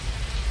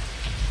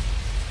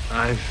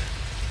I've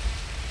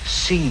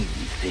seen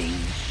things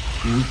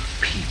you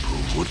people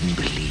wouldn't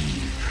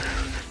believe.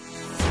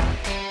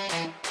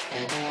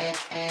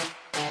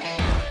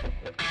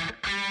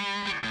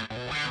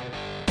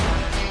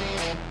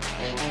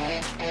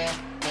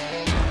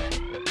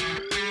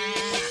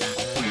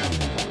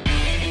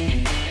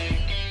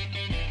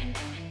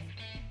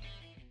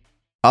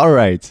 All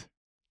right.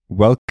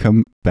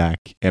 Welcome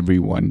back,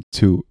 everyone,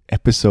 to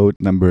episode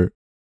number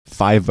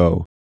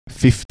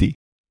 50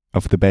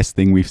 of the Best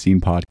Thing We've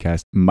Seen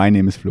podcast. My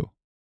name is Flo.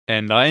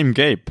 And I'm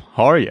Gabe.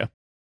 How are you?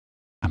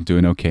 I'm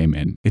doing okay,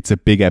 man. It's a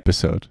big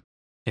episode.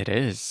 It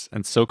is.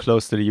 And so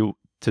close to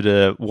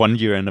the 1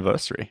 year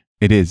anniversary.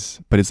 It is,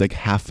 but it's like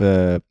half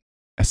a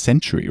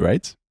century,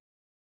 right?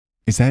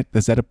 Does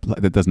that apply?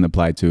 That doesn't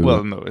apply to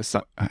Well, no, it's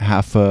not.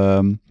 half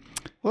Well,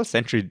 a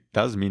century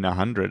does mean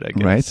 100, I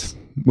guess. right?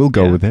 We'll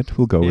go with it.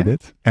 With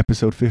it.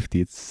 Episode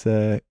 50. It's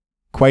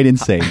quite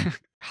insane.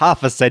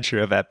 Half a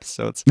century of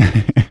episodes.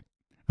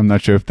 I'm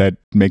not sure if that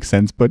makes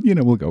sense, but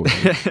we'll go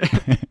with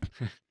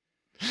it.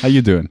 How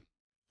you doing?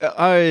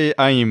 I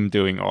am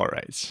doing all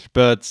right,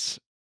 but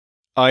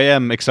I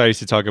am excited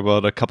to talk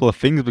about a couple of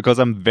things because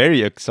I'm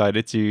very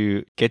excited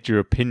to get your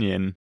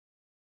opinion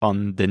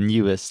on the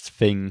newest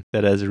thing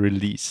that has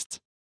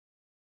released.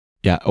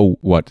 Yeah. Oh,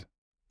 what?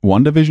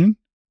 WandaVision?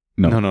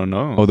 No.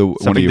 Oh,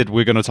 something that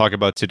we're going to talk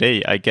about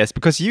today, I guess,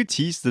 because you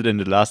teased it in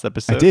the last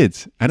episode. I did.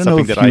 I don't know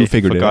if something you that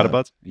figured I it forgot out.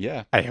 about.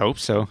 Yeah. I hope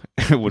so.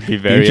 It would be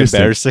very interesting.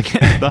 embarrassing.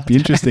 Be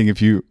interesting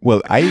if you.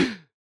 Well,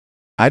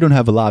 I don't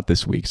have a lot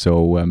this week,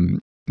 so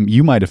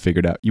you might have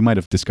figured out. You might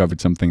have discovered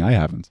something I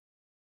haven't.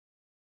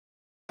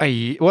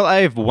 I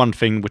have one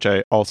thing which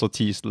I also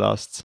teased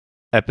last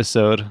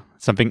episode.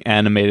 Something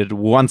animated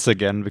once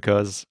again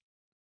because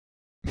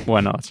why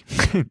not?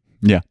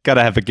 Yeah.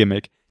 Gotta have a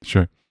gimmick.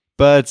 Sure.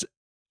 But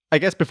I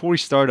guess before we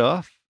start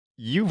off,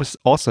 you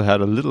also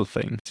had a little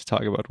thing to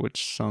talk about,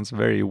 which sounds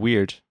very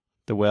weird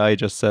the way I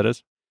just said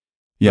it.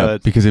 Yeah,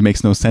 But- because it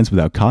makes no sense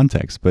without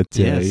context. But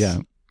Yes.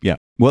 yeah.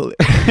 Well,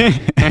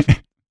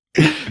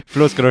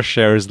 Flo's gonna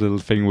share his little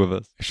thing with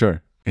us.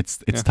 sure. It's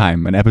Yeah.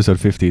 time. In episode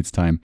 50, it's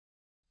time.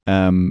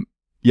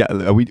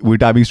 Yeah. We're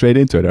diving straight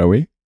into it, are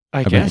we?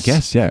 I mean, I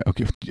guess. Yeah.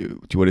 Okay. Do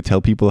you want to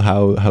tell people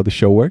how the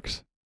show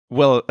works?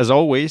 Well, as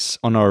always,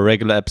 on our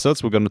regular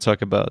episodes, we're going to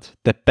talk about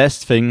the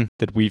best thing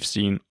that we've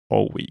seen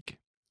all week.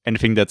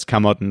 Anything that's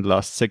come out in the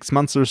last 6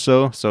 months or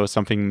so. So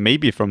something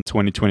maybe from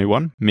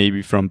 2021,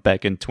 maybe from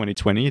back in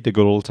 2020, the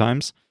good old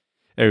times.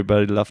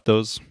 Everybody loved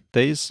those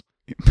days.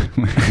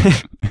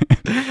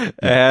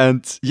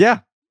 And yeah,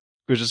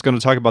 we're just going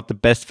to talk about the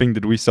best thing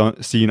that we've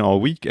seen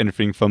all week.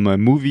 Anything from a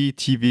movie,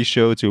 TV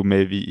show to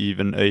maybe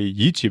even a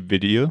YouTube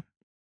video.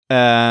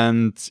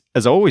 And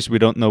as always, we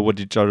don't know what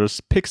each other's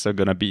picks are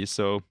going to be.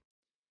 So,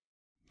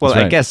 well, That's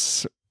right. I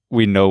guess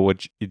we know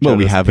what each Well,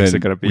 other's we have picks are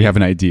going to be. we have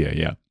an idea.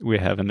 Yeah. We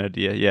have an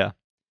idea, yeah.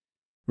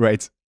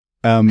 Right.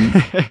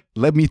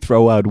 Let me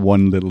throw out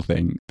one little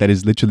thing that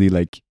is literally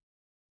like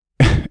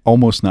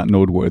almost not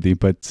noteworthy,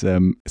 but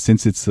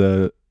since it's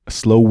a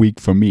slow week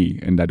for me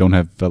and I don't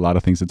have a lot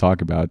of things to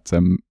talk about,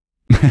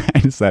 I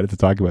decided to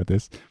talk about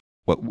this.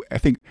 Well, I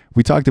think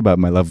we talked about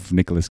my love of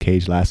Nicolas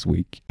Cage last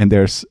week, and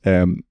there's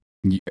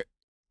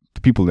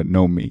the people that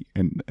know me,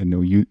 and I know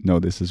you know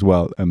this as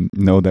well,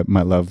 know that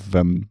my love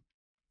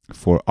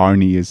for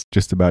Arnie is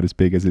just about as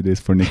big as it is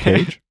for Nick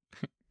Cage.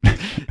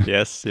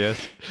 Yes.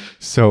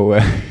 So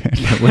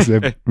there was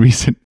a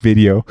recent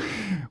video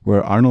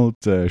where Arnold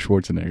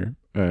Schwarzenegger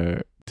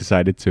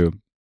decided to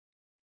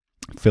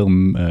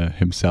film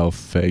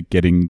himself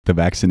getting the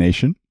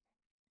vaccination.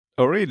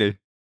 Oh, really?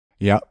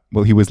 Yeah.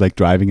 Well, he was like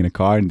driving in a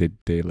car, and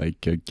they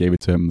like gave it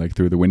to him like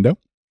through the window.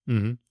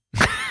 Mm-hmm.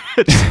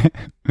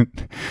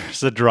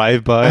 Just a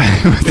drive-by.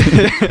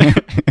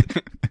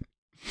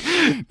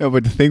 No,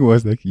 but the thing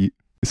was like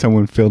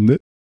someone filmed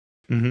it.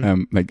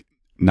 Mm-hmm. Like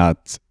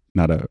not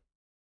a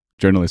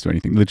journalist or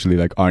anything. Literally,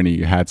 like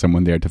Arnie had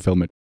someone there to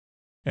film it,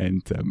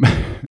 and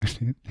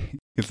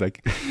it's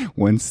like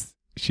once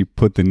she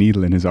put the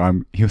needle in his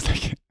arm, he was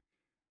like,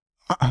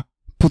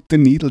 "Put the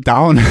needle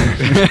down."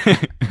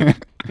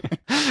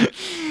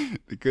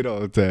 The good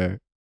old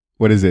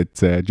what is it?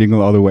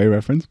 Jingle All the Way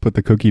reference. Put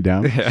the cookie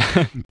down.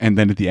 Yeah. And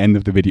then at the end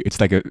of the video, it's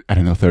like a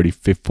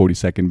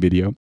 40-second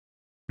video.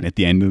 And at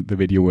the end of the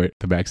video where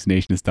the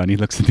vaccination is done, he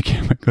looks at the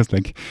camera and goes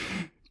like,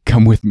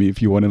 "Come with me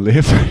if you want to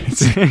live."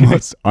 It's the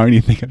most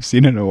Arnie thing I've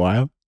seen in a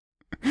while.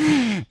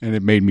 And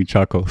it made me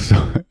chuckle.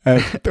 So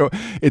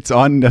it's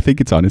on, I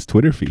think it's on his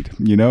Twitter feed.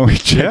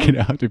 Check it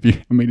out.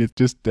 It's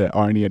just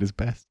Arnie at his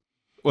best.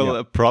 Well,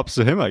 Yeah. props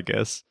to him, I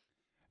guess.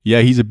 Yeah,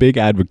 he's a big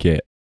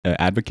advocate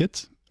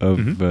of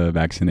Mhm.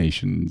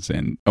 vaccinations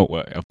and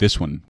of this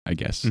one, I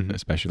guess, Mhm.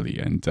 especially.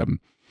 And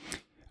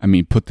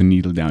put the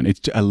needle down.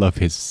 I love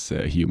his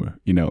humor.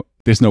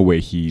 There's no way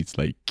he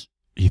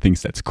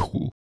thinks that's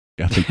cool.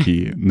 I think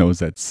he knows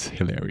that's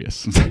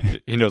hilarious.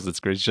 He knows it's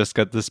great. He's just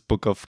got this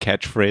book of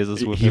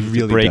catchphrases with He him to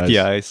really break does. the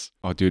ice.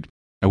 Oh, dude,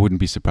 I wouldn't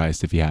be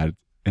surprised if he had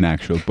an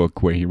actual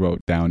book where he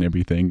wrote down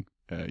everything.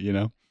 He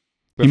With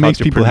how makes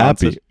to people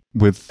pronounce happy. it.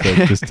 with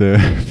just a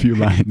few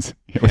lines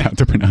with how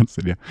to pronounce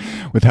it. Yeah,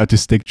 with how to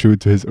stick true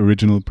to his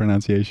original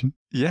pronunciation.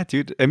 Yeah,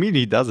 dude. I mean,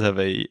 he does have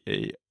a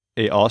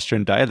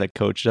Austrian dialect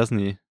coach, doesn't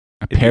he?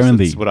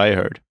 Apparently, that's what I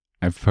heard.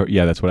 I've heard.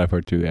 Yeah, that's what I've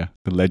heard too. Yeah,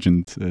 the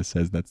legend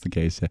says that's the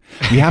case. Yeah.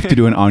 We have to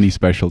do an Arnie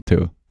special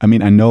too. I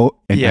mean, I know,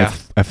 and Yeah.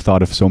 I've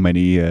thought of so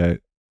many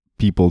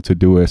people to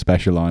do a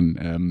special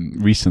on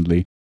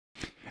recently.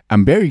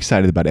 I'm very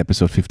excited about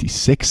episode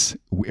 56.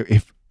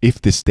 If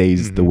this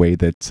stays the way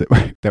that,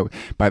 that,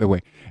 by the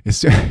way,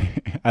 it's,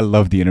 I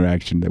love the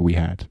interaction that we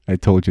had. I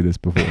told you this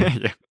before.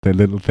 Yeah. The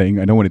little thing.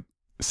 I don't want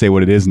to say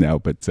what it is now,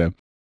 but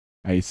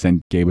I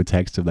sent Gabe a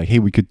text of like, hey,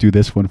 we could do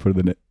this one for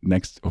the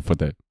next, or for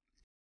the,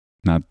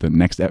 not the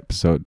next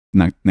episode,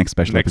 not next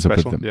special Next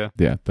episode, special, but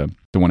yeah.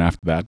 the one after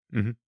that.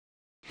 Mhm.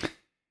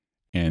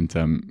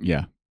 And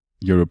yeah,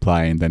 your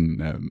reply and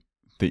then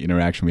the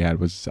interaction we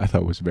had I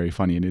thought was very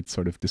funny, and it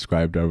sort of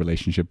described our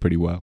relationship pretty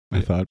well, I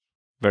Yeah. thought.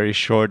 Very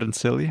short and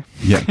silly.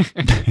 Yeah.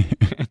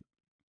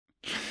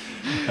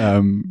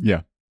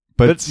 Yeah.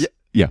 But yeah,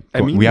 yeah,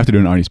 I mean- we have to do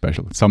an Arnie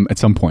special at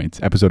some point,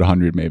 episode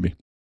 100 maybe.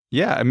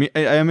 Yeah, I mean,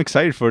 I am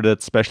excited for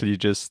that special you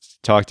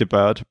just talked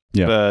about.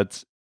 Yeah.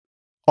 But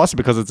also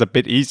because it's a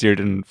bit easier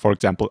than, for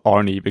example,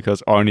 Arnie,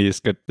 because Arnie has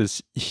got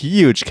this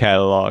huge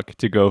catalog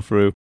to go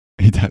through,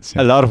 He does.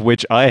 a lot of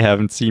which I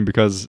haven't seen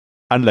because,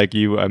 unlike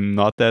you, I'm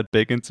not that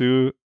big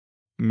into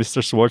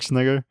Mr.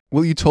 Schwarzenegger.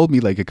 Well, you told me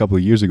like a couple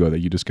of years ago that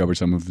you discovered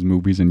some of his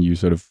movies and you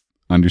sort of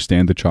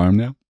understand the charm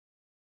now.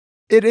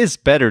 It is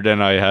better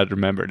than I had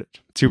remembered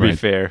it, to be Right.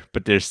 fair,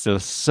 but there's still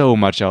so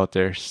much out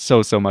there.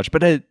 So much.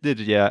 But I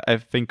did, yeah, I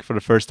think for the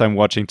first time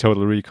watching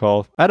Total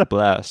Recall, I had a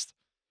blast.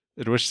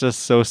 It was just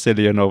so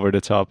silly and over the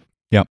top.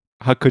 Yeah.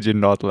 How could you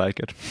not like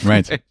it?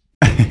 Right.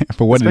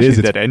 For what it Especially is,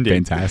 it's that ending.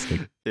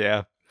 fantastic.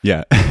 Yeah.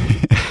 Yeah.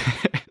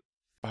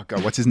 Oh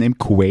God, what's his name?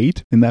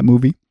 Quaid in that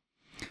movie?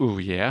 Ooh,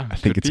 yeah. I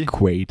think could it's be.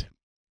 Quaid.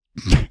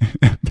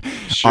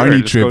 Sure,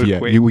 Arnie let's go with trivia.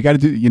 Quaid. We got to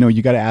do.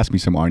 You got to ask me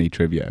some Arnie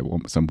trivia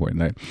at some point.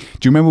 Like, do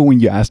you remember when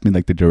you asked me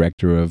like the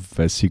director of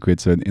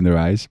Secrets in Their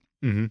Eyes?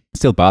 Mhm. It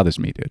still bothers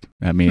me, dude.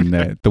 I mean,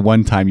 the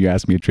one time you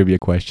asked me a trivia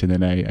question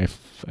and I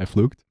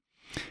fluked.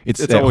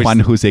 It's always- Juan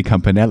Jose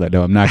Campanella.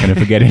 No, I'm not going to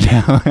forget it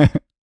now.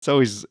 It's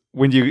always,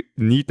 when you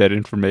need that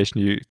information,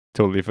 you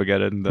totally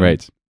forget it. And then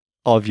Right.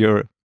 all of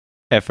your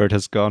effort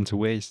has gone to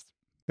waste.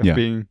 Of Yeah.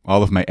 Being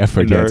All of my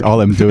effort. Yeah, it's Nerd.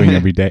 all I'm doing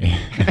every day.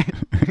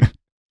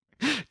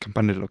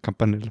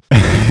 Campanello.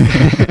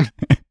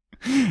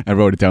 I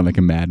wrote it down like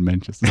a madman.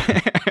 Just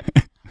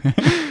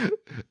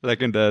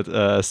Like in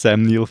that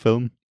Sam Neill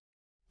film.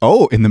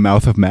 oh, in the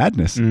Mouth of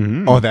Madness.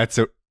 Mm-hmm.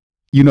 Oh,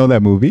 you know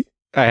that movie?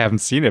 I haven't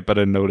seen it, but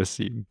I know the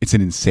scene.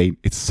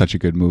 It's such a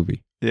good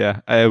movie.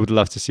 Yeah, I would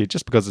love to see it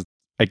just because it's,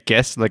 I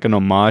guess, like an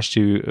homage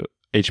to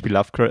H.P.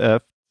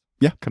 Lovecraft.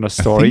 Yeah, kind of I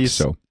think stories.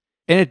 so.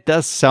 And it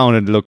does sound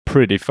and look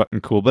pretty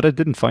fucking cool, but I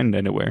didn't find it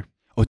anywhere.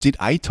 Oh, did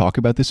I talk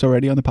about this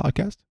already on the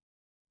podcast?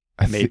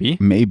 Maybe.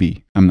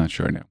 Maybe. I'm not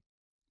sure now.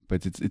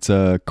 But it's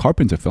a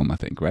Carpenter film, I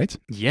think, right?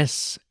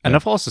 Yes. And Yeah.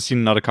 I've also seen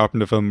another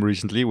Carpenter film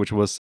recently, which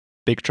was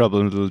Big Trouble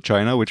in Little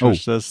China, which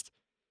was just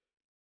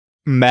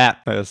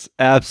madness.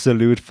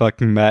 Absolute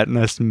fucking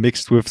madness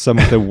mixed with some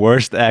of the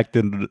worst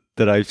acting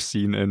that I've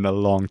seen in a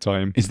long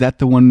time. Is that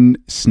the one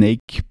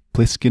Snake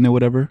Plissken or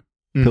whatever?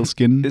 Mhm.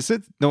 Pilskin? Is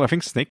it? No, I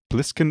think Snake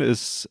Plissken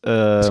is...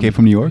 Escape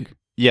from New York?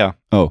 Yeah.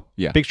 Oh,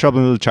 yeah. Big Trouble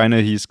in Little China,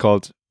 he's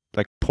called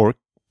like pork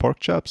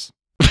chops.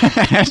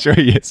 Sure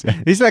he is.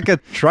 Yeah. He's like a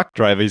truck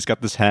driver. He's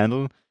got this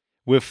handle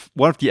with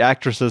one of the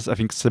actresses, I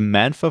think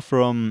Samantha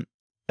from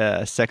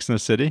Sex and the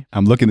City.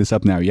 I'm looking this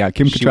up now. Yeah,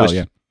 Kim She Cattrall, was-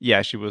 yeah.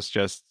 Yeah, she was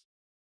just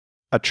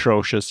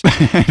atrocious.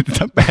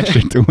 Don't bash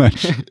her too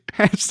much.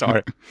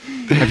 Sorry.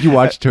 Have you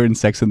watched her in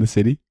Sex and the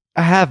City?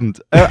 I haven't.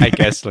 I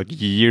guess like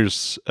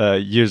years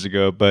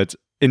ago, but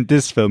in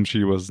this film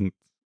she wasn't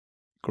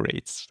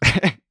great.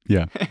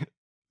 Yeah.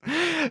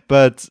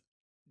 But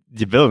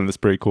the villain is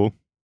pretty cool.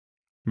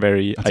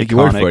 Very I'll take iconic. your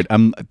word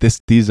for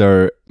it. These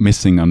are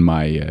missing on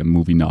my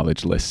movie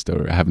knowledge list,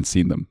 or I haven't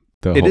seen them.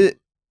 It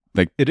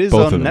is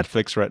both on of them.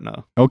 Netflix right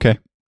now. Okay.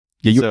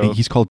 Yeah, So,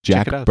 he's called check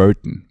Jack it out.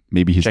 Burton.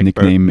 Maybe his Jack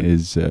nickname Burton.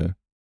 is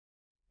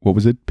what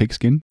was it?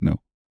 Pigskin? No,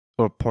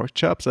 Or pork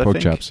chops, I pork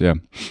think. chops. Yeah.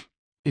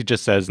 He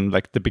just says in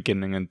like the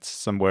beginning and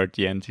somewhere at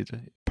the end,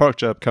 pork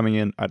chop coming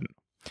in. I don't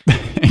know.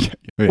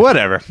 Yeah.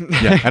 Whatever.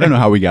 Yeah, I don't know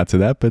how we got to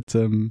that, but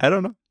I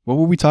don't know. what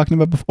were we talking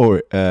about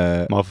before?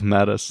 Mouth of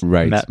Madness.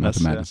 Right, Madness, Mouth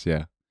of Madness.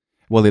 Yeah.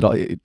 Well,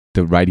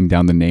 the writing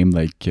down the name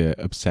like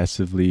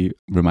obsessively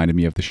reminded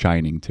me of The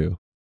Shining too.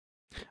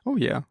 Oh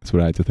yeah. That's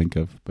what I had to think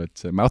of.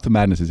 But Mouth of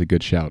Madness is a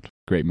good shout.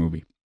 Great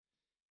movie.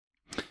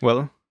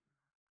 Well,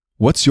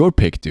 What's your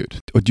pick, dude?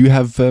 Or do you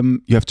have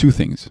two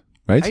things,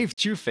 right? I have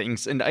two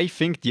things, and I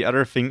think the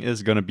other thing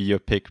is gonna be your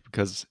pick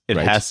because it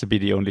Right. has to be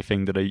the only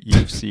thing that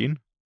you've seen.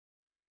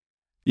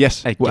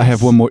 Yes. I Well, I have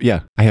guess. one more.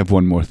 Yeah, I have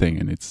one more thing,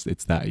 and it's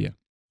that. Yeah.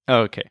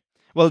 Okay.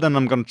 Well, then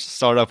I'm gonna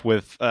start off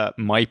with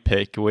my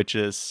pick, which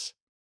is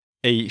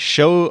a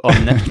show on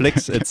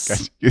Netflix.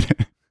 It's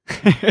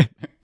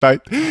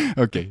Right.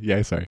 Okay.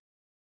 Yeah. Sorry.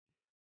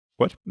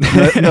 what?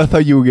 No, I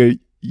thought you were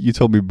you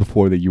told me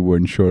before that you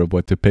weren't sure of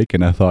what to pick,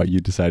 and I thought you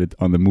decided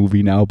on the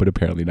movie now, but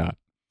apparently not.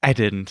 I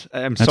didn't.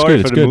 I'm That's sorry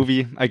good, for it's the good.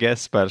 movie, I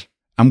guess, but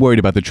I'm worried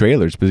about the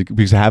trailers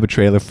because I have a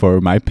trailer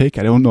for my pick.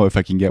 I don't know if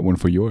I can get one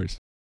for yours.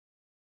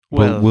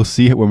 We'll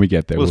see it when we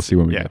get there. We'll see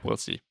when we get there. we'll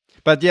see.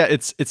 But yeah,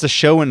 it's a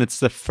show, and it's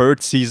the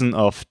 3rd season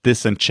of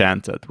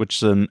Disenchanted, which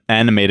is an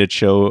animated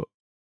show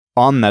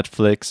on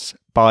Netflix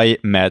by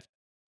Matt.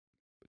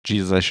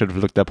 Jesus, I should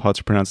have looked up how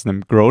to pronounce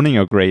them. Groening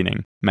or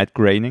Groening? Matt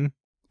Groening?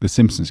 The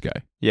Simpsons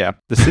guy. Yeah,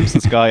 the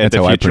Simpsons guy and the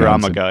That's how I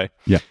pronounce Futurama him. guy.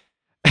 Yeah.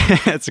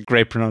 It's a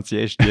great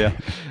pronunciation, yeah.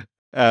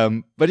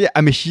 But yeah,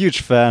 I'm a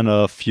huge fan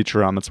of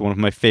Futurama. It's one of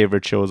my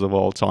favorite shows of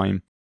all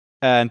time.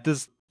 And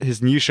this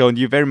his new show, and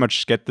you very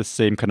much get the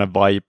same kind of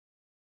vibe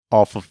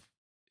off of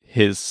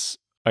his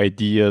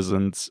ideas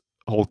and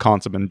whole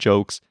concept and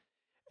jokes.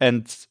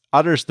 And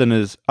other than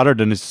his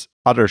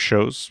other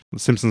shows, The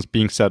Simpsons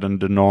being set in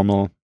the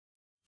normal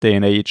day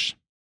and age,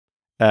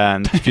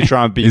 and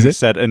Futurama being Is it?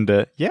 set in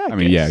the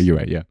Yeah, you're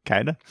right. Yeah.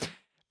 kinda.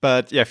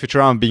 But yeah,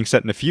 Futurama being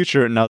set in the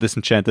future, and now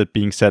Disenchanted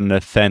being set in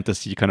a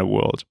fantasy kind of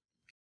world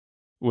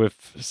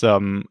with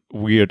some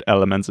weird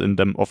elements in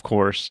them, of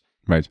course.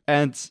 Right.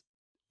 And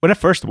when I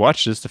first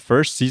watched this, the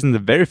first season, the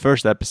very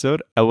first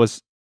episode, I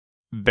was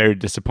very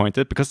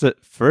disappointed because the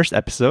first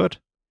episode,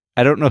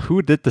 I don't know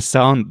who did the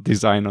sound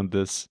design on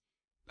this,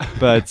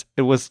 but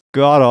it was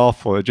god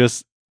awful.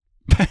 Just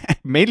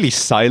mainly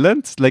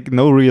silent, like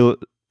no real,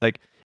 like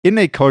in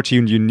a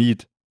cartoon, you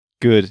need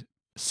good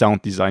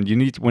sound design. You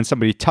need when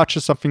somebody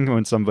touches something,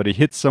 when somebody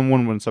hits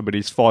someone, when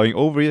somebody's falling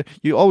over you,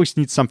 you always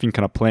need something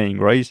kind of playing,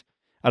 right?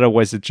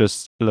 Otherwise, it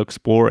just looks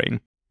boring.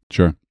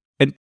 Sure.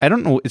 And I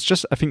don't know. It's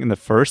just I think in the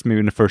first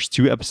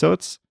 2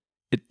 episodes,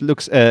 it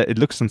looks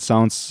and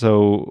sounds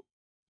so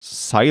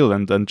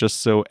silent and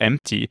just so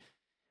empty.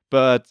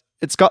 But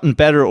it's gotten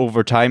better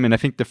over time, and I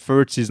think the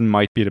 3rd season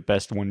might be the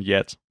best one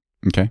yet.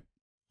 Okay.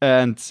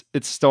 And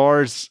it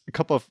stars a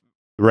couple of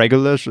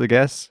regulars, I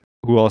guess,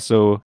 who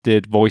also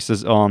did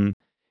voices on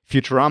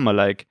Futurama,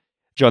 like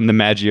John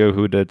DiMaggio,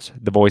 who did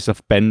the voice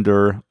of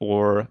Bender,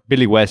 or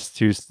Billy West,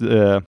 who's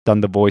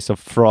done the voice of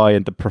Fry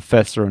and the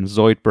Professor and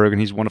Zoidberg, and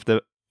he's one of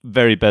the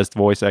very best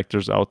voice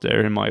actors out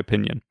there, in my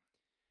opinion.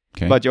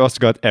 Okay. But you also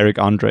got Eric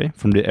Andre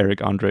from the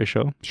Eric Andre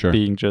Show, Sure.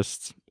 being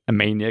just a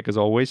maniac as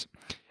always.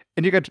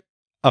 And you got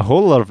a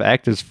whole lot of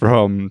actors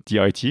from the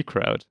IT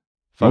crowd.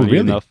 Funnily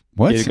really? enough.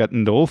 What? Yeah, you got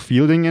Noel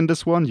Fielding in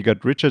this one. You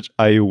got Richard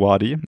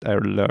Ayoade. I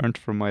learned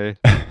from my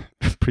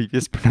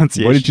previous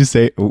pronunciation. What did you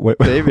say? What?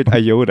 David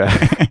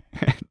Ayoda.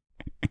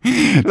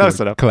 Close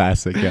enough.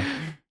 Classic. Yeah.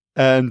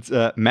 And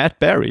Matt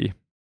Berry,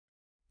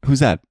 Who's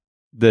that?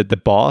 the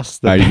boss,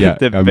 the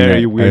I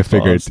very weird I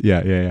figured. boss.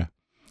 Yeah.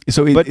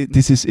 So But-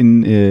 this is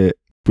in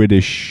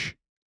British,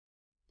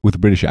 with a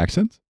British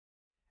accent.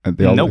 And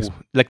they all No,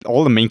 like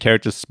all the main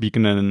characters speak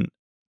in an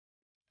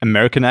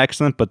American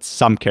accent, but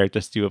some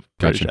characters do have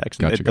British Gotcha,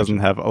 accent. gotcha, It doesn't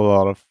have a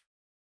lot of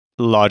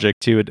logic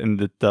to it,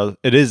 and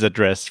it is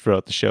addressed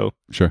throughout the show.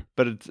 Sure.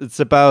 But it's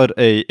about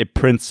a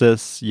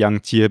princess, young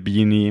Tia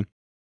Beanie,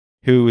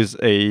 who is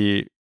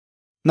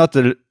not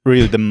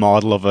really the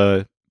model of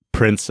a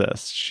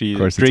princess. She Of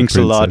course, it's a drinks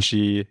a lot.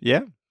 princess.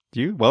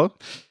 Well,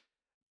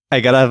 I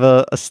gotta have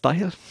a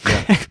style.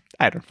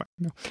 I don't fucking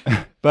know.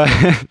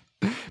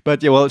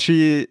 But yeah, well,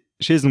 she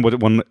isn't what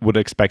one would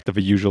expect of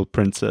a usual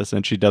princess,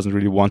 and she doesn't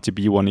really want to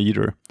be one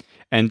either.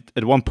 And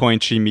at one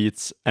point, she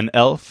meets an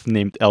elf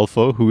named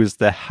Elfo, who is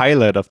the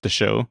highlight of the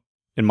show,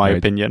 in my Right.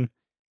 opinion.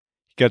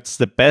 He gets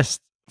the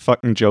best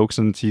fucking jokes,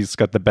 and he's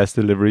got the best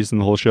deliveries in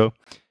the whole show.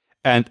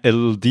 And a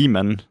little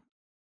demon,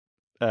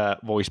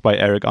 voiced by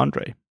Eric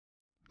Andre.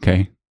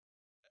 Okay.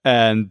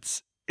 And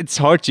it's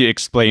hard to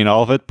explain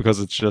all of it because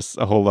it's just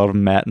a whole lot of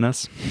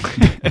madness.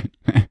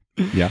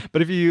 Yeah.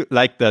 But if you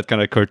like that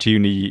kind of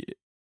cartoony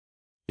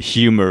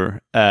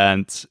humor,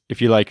 and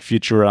if you like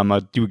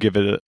Futurama, do give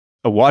it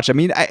a watch. I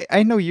mean,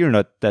 I know you're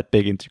not that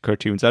big into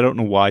cartoons. I don't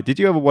know why. Did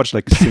you ever watch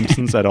like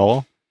Simpsons at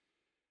all?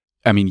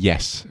 I mean,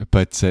 yes,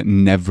 but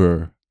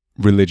never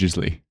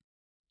religiously.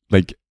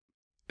 Like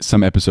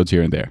some episodes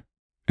here and there.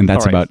 And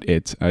that's All right. about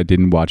it. I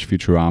didn't watch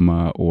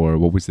Futurama, or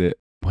what's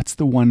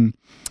the one?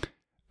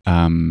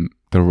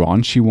 The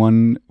raunchy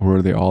one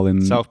where they're all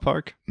in South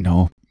Park?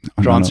 No.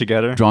 Drawn No.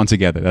 Together? Drawn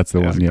Together. That's the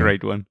That's one. a Yeah.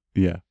 great one.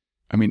 Yeah.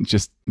 I mean,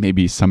 just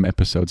maybe some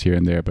episodes here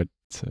and there, but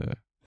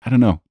I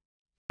don't know.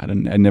 I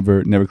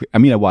never. I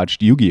mean, I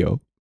watched Yu-Gi-Oh.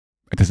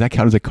 Does that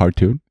count as a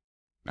cartoon?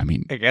 I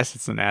mean, I guess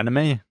it's an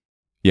anime.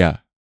 yeah.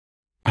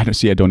 I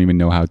don't even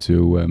know how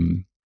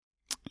to,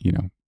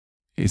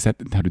 is that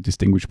how to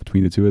distinguish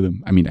between the two of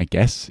them? I mean, I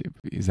guess,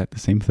 is that the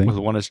same thing?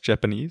 Well, one is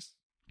Japanese.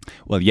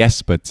 Well,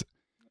 yes, but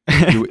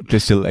they're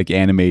still like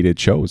animated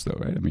shows though,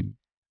 right? I mean,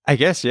 I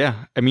guess,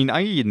 yeah. I mean,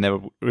 I never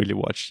really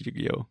watched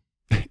Yu-Gi-Oh!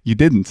 you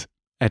didn't.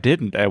 I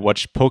didn't. I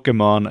watched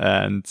Pokemon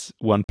and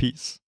One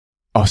Piece.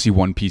 Oh, see,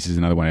 One Piece is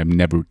another one I've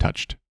never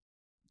touched.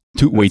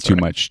 Way That's too all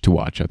right. much to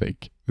watch, I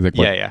think. It's like,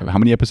 what, Yeah. How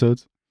many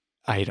episodes?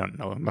 I don't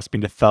know. It must be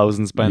in the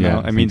thousands by Yeah,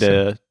 now. I I mean, think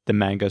so. the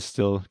manga's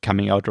still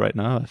coming out right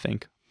now, I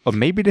think. Or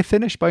maybe they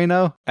finished by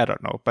now. I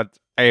don't know. But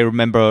I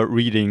remember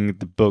reading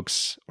the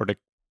books or the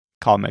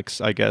comics,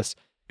 I guess,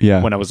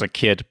 Yeah. when I was a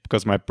kid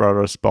because my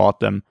brothers bought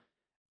them.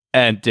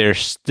 And they're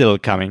still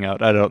coming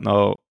out. I don't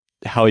know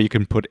how you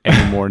can put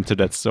any more into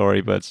that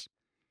story, but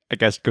I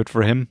guess good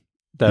for him.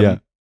 Yeah.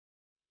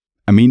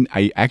 I mean,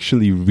 I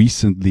actually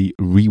recently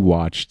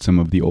rewatched some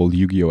of the old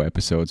Yu-Gi-Oh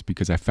episodes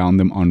because I found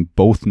them on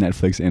both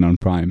Netflix and on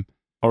Prime.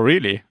 Oh,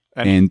 really?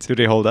 And- do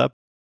they hold up?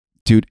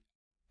 Dude,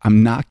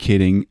 I'm not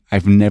kidding.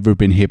 I've never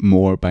been hit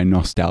more by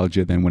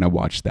nostalgia than when I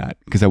watched that.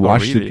 Because I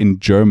watched really? it in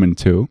German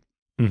too.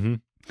 Mm-hmm.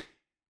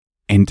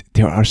 And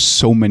there are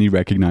so many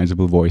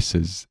recognizable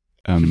voices.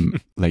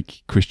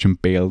 Like Christian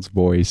Bale's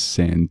voice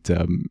and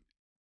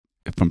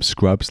from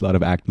Scrubs, a lot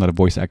of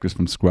voice actors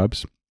from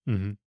Scrubs.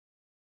 Mm-hmm.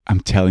 I'm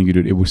telling you,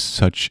 dude, it was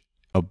such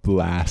a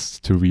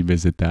blast to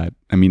revisit that.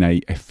 I mean, I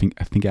think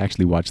I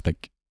actually watched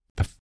like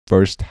the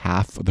first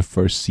half of the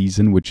first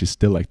season, which is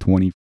still like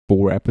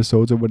 24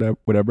 episodes or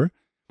whatever.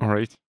 All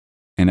right.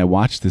 And I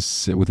watched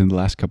this within the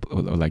last couple,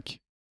 or like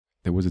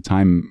there was a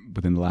time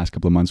within the last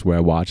couple of months where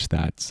I watched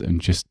that,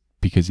 and just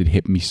because it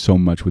hit me so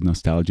much with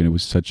nostalgia, and it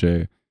was such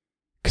a,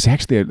 because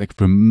actually I like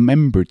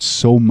remembered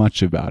so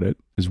much about it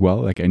as well.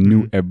 Like I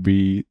knew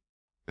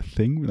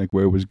everything, like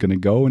where it was gonna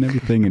go and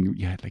everything, and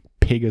you had like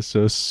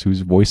Pegasus,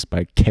 who's voiced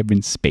by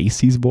Kevin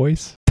Spacey's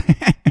voice.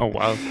 Oh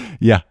wow.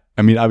 Yeah,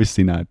 I mean,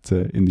 obviously not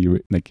in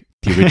the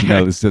the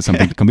original is just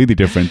something completely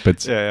different,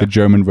 but Yeah. the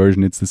German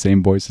version, it's the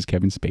same voice as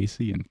Kevin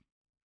Spacey, and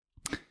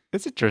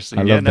It's interesting.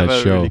 I Yeah, love that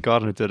never show. really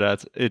got into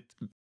that. It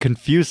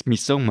confused me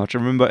so much. I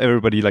remember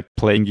everybody like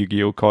playing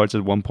Yu-Gi-Oh cards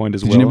at one point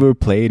as did well. you never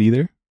play it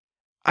either?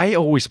 I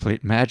always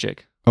played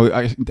Magic. Oh,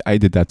 I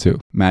did that too.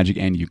 Magic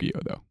and Yu-Gi-Oh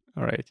though.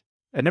 All right.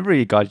 I never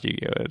really got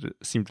Yu-Gi-Oh. It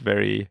seemed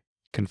very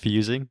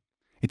confusing.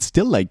 It's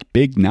still like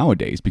big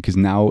nowadays because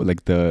now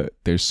like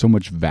there's so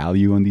much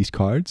value on these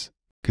cards.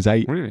 Because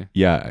I Really?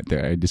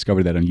 I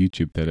discovered that on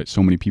YouTube that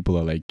so many people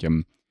are like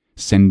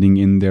sending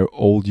in their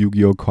old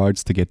Yu-Gi-Oh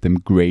cards to get them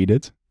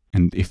graded,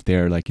 and if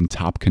they're like in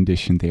top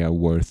condition, they are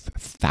worth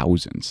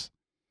thousands.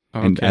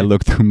 Okay. And I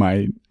looked through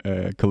my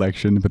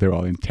collection, but they're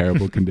all in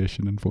terrible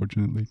condition,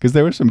 unfortunately. Because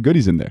there were some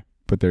goodies in there,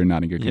 but they're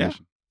not in good Yeah.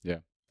 condition.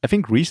 I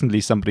think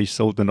recently somebody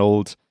sold an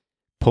old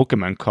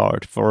Pokemon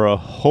card for a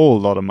whole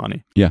lot of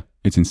money. Yeah,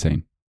 it's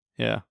insane.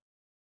 Yeah.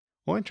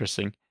 Well,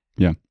 interesting.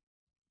 Yeah.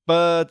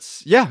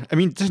 But yeah, I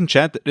mean,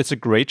 Disenchanted, it's a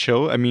great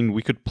show. I mean,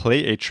 we could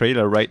play a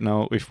trailer right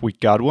now if we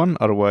got one.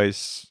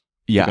 Otherwise,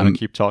 Yeah, we're going I'm, to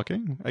keep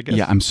talking, I guess.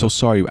 yeah, I'm so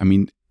sorry. I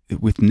mean,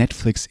 with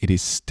Netflix, it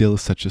is still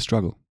such a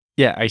struggle.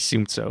 Yeah, I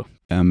assumed so.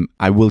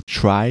 I will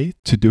try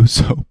to do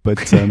so,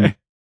 but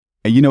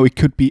you know, it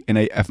could be, and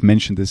I've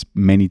mentioned this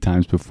many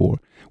times before,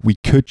 we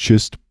could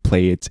just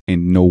play it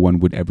and no one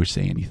would ever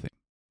say anything,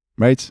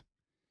 right?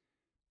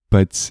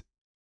 But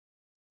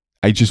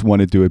I just want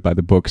to do it by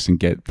the books and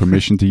get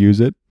permission to use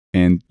it,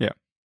 and Yeah.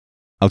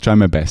 I'll try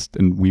my best,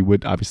 and we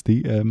would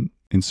obviously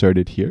insert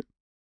it here.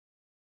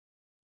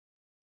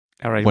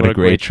 All right, What a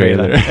great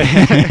trailer.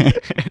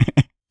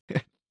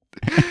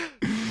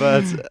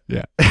 But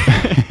Yeah.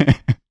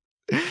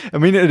 I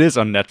mean, it is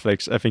on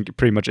Netflix. I think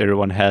pretty much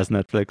everyone has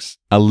Netflix.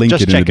 I'll link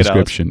Just it in the check it out.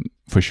 description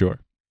for sure.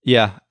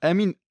 Yeah, I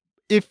mean,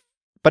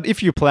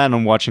 if you plan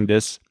on watching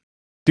this,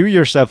 do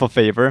yourself a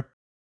favor.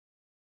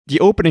 The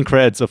opening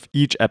credits of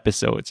each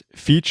episode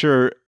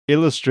feature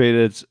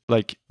illustrated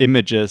like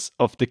images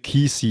of the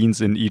key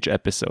scenes in each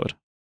episode,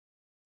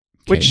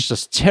 which Okay. is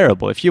just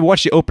terrible. If you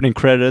watch the opening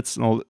credits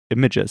and all the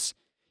images,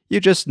 you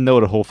just know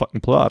the whole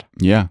fucking plot.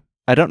 Yeah,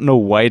 I don't know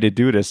why they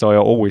do this, so I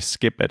always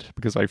skip it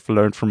because I've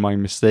learned from my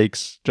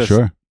mistakes. Just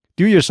sure.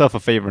 do yourself a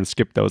favor and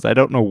skip those. I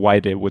don't know why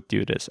they would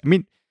do this. I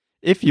mean,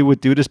 if you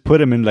would do this, put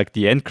them in like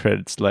the end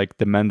credits, like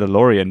The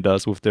Mandalorian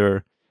does with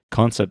their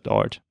concept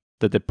art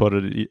that they put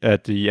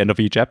at the end of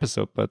each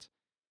episode. But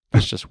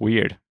it's just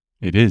weird.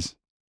 It is.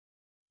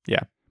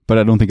 Yeah. But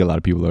I don't think a lot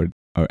of people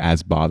are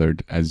as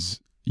bothered as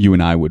you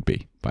and I would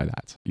be by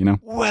that, you know?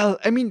 Well,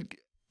 I mean,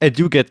 I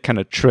do get kind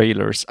of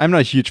trailers. I'm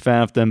not a huge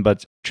fan of them,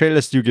 but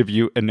trailers do give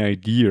you an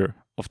idea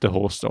of the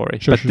whole story.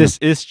 Sure, but sure. this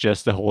is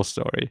just the whole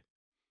story.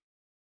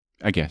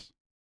 I guess.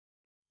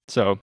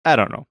 So, I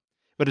don't know.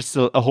 But it's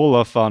still a whole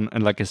lot of fun.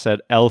 And like I said,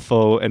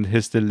 Elfo and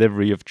his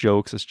delivery of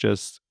jokes is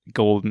just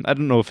golden. I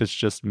don't know if it's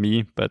just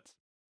me, but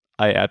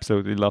I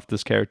absolutely love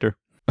this character.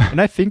 And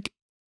I think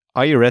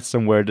I read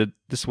somewhere that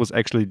this was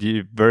actually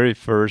the very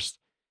first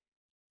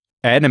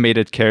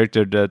animated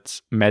character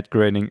that Matt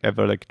Groening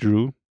ever like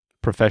drew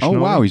professionally.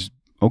 Oh, wow. He's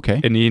okay.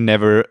 And he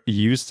never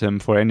used him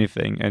for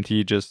anything. And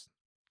he just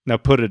now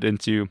put it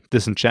into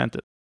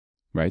Disenchanted.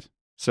 Right.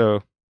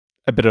 So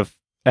a bit of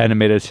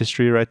animated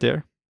history right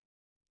there.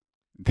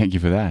 Thank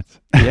you for that.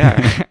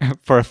 Yeah,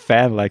 for a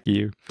fan like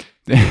you.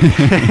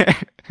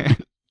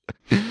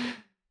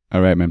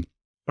 All right, man.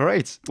 All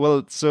right.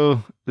 Well,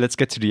 so let's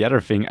get to the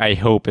other thing. I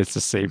hope it's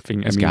the same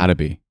thing. It's gotta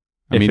be.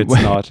 If it's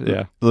not,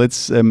 yeah.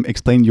 Let's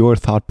explain your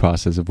thought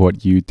process of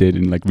what you did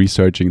in like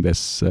researching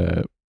this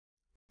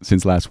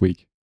since last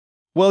week.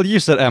 Well, you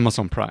said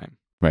Amazon Prime.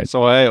 Right.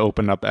 So I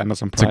opened up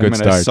Amazon It's a Prime good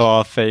and I start.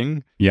 saw a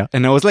thing. Yeah.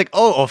 And I was like,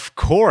 oh, of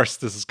course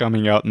this is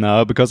coming out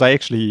now, because I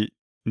actually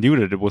knew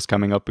that it was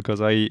coming up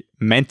because I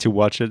meant to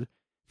watch it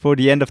for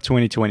the end of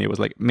 2020. It was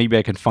like, maybe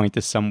I can find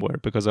this somewhere,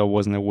 because I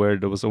wasn't aware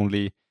that it was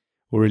only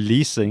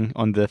releasing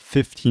on the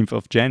 15th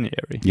of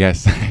January.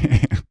 Yes.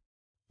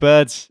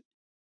 But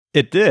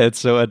it did,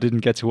 so I didn't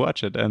get to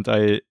watch it, and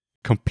I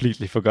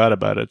completely forgot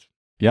about it.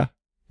 Yeah.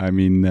 I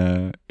mean,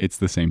 it's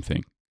the same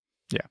thing.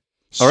 Yeah.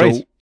 So All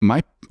right.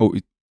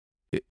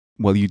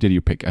 Well, you did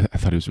your pick. I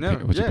thought it was your No,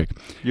 pick. It was your yeah. pick.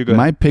 You go.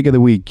 My pick of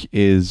the week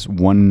is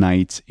One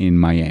Night in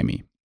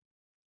Miami.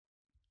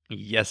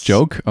 Yes.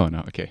 Joke? Oh, no.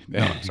 Okay. No,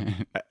 I'm sorry.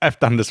 I've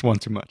done this one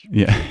too much.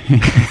 Yeah.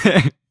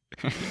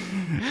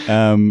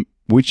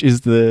 Which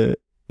is the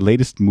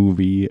latest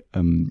movie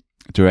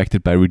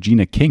directed by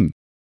Regina King,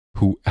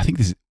 who I think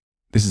this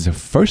is the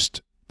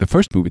first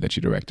movie that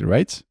she directed,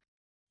 right?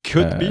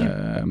 Could be.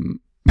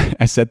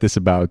 I said this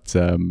about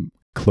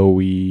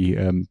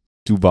Chloe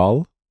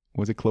Duvall.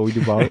 Was it Chloe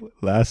Duvall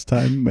last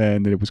time?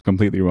 And it was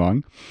completely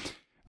wrong.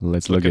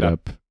 Let's look it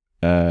up.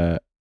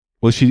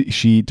 Well,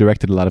 she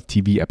directed a lot of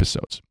TV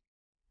episodes,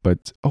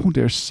 but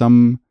there's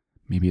some.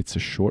 Maybe it's a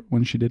short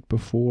one she did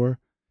before.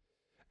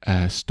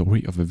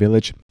 Story of a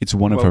Village. It's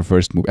one of her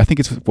first movies. I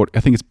think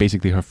it's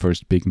basically her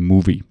first big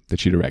movie that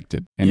she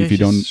directed. And yeah, if you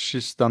don't,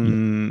 she's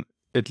done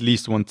at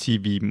least one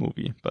TV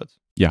movie, but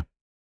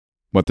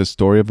what, The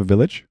Story of a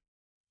Village?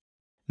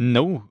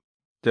 no,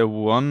 the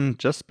one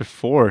just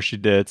before she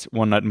did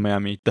One Night in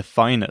Miami, The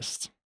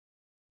Finest.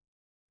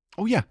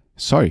 Oh yeah,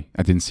 sorry,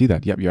 I didn't see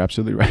that. Yep, you're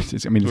absolutely right.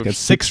 It's With got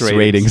 6 6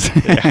 ratings.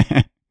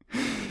 Yeah.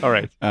 All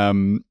right.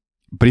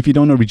 But if you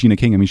don't know Regina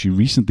King, I mean, she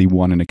recently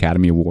won an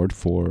Academy Award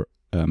for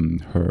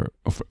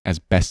as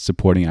Best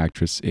Supporting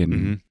Actress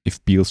in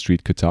If Beale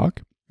Street Could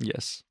Talk.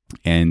 Yes.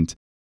 And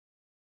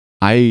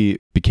I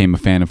became a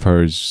fan of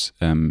hers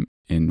in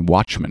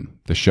Watchmen,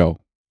 the show,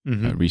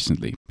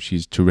 recently.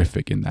 She's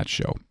terrific in that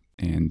show.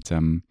 And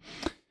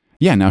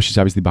now she's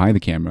obviously behind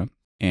the camera.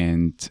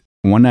 And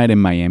One Night in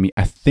Miami,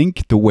 I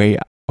think the way,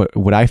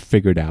 what I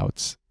figured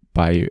out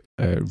by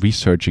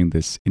researching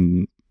this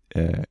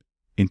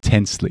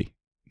intensely,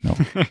 no.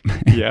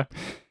 Yeah.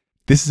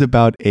 This is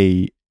about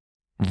a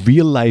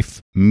real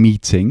life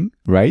meeting,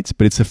 right?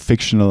 But it's a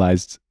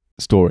fictionalized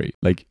story.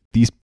 Like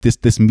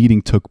this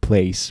meeting took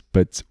place,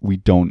 but we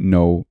don't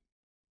know.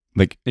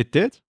 Like It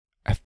did?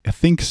 I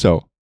think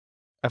so.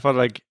 I thought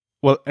I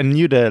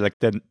knew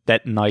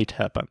that night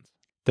happened.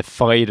 The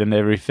fight and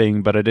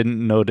everything, but I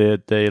didn't know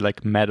that they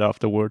met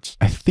afterwards.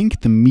 I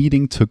think the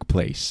meeting took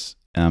place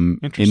in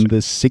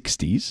the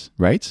 60s,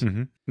 right?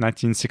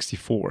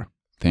 1964.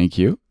 Thank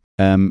you.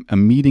 A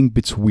meeting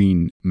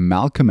between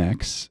Malcolm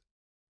X,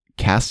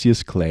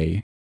 Cassius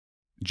Clay,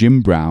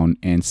 Jim Brown,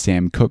 and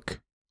Sam Cooke,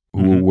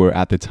 who were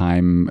at the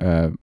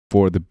time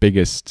for the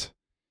biggest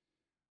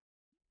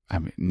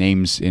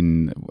names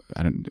in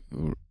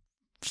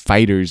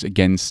fighters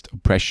against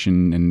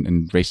oppression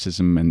and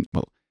racism, and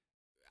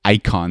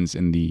icons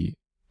in the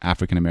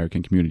African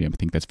American community. I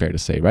think that's fair to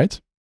say, right?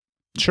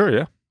 Sure,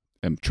 yeah.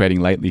 I'm treading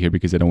lightly here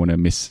because I don't want to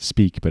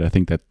misspeak, but I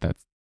think that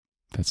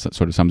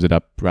sort of sums it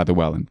up rather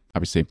well. And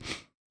obviously,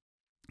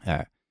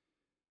 I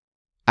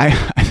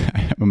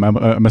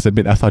must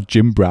admit, I thought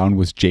Jim Brown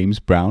was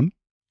James Brown,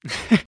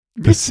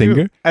 the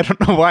singer. I don't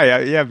know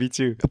why. Yeah, me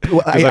too.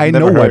 Well, I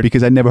know why,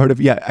 because I never heard of.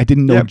 Yeah, I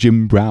didn't know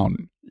Jim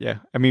Brown. Yeah,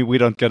 I mean, we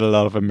don't get a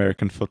lot of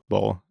American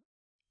football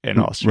in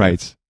Austria.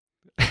 Right.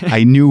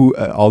 I knew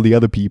all the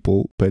other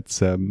people,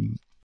 but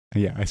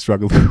I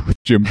struggled with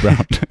Jim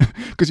Brown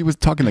because he was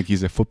talking like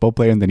he's a football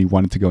player, and then he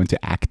wanted to go into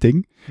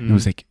acting. And I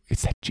was like,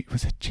 was that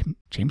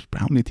James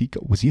Brown?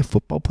 Was he a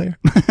football player?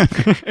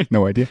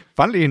 No idea.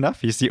 Funnily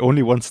enough, he's the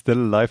only one still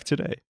alive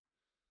today.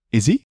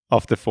 Is he?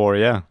 Of the 4,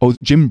 yeah. Oh,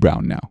 Jim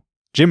Brown now.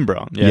 Jim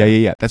Brown, yeah.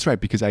 Yeah. That's right,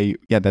 because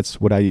that's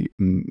what I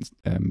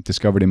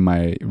discovered in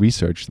my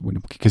research,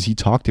 because he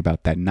talked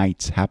about that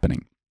night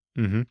happening,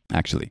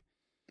 actually.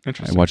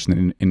 Interesting. I watched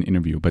an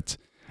interview, but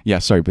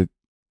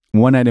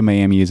One Night in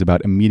Miami is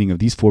about a meeting of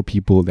these 4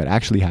 people that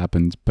actually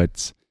happened,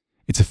 but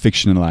it's a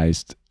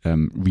fictionalized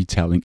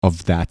retelling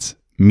of that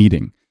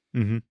meeting.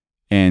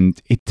 And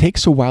it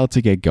takes a while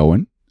to get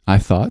going, I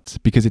thought,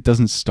 because it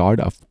doesn't start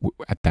off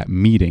at that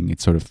meeting.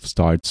 It sort of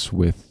starts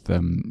with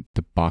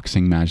the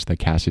boxing match that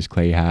Cassius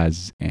Clay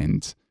has,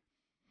 and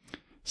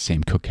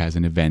Sam Cooke has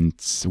an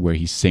event where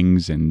he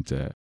sings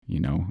and,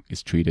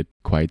 is treated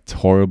quite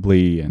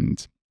horribly,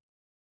 and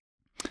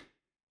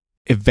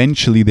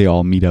eventually they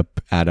all meet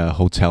up at a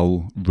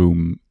hotel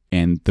room,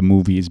 and the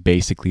movie is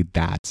basically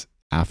that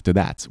after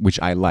that, which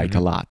I like a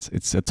lot.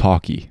 It's a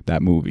talkie,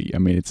 that movie. I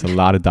mean, it's a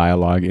lot of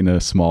dialogue in a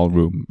small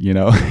room,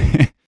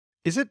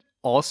 Is it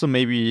also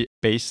maybe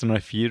based on a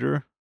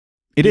theater?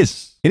 It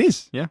is.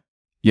 Yeah.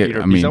 Yeah,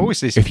 Theater I mean, always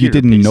this if you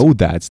theater didn't piece. know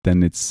that,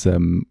 then it's, I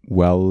don't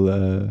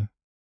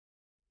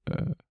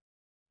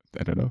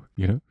know,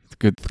 it's a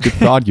good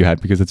thought you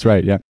had, because it's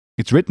right, yeah.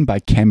 It's written by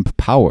Kemp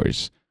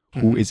Powers,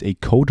 who is a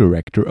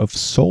co-director of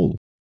Soul.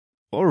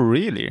 Oh,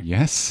 really?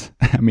 Yes.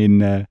 I mean,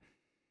 that's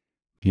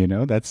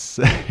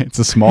it's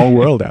a small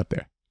world out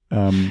there.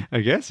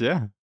 I guess,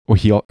 yeah. Or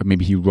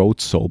maybe he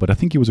wrote Soul, but I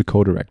think he was a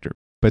co-director.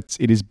 But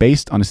it is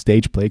based on a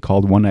stage play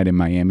called One Night in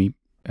Miami,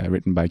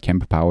 written by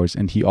Kemp Powers,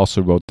 and he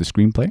also wrote the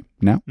screenplay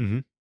now,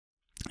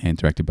 and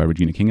directed by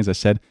Regina King, as I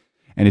said.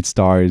 And it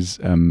stars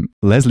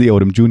Leslie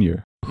Odom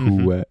Jr.,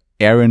 who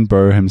Aaron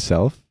Burr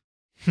himself.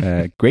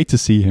 Great to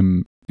see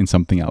him in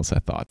something else, I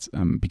thought,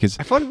 because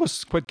I thought it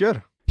was quite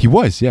good. He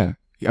was, yeah.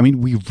 I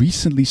mean, we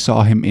recently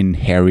saw him in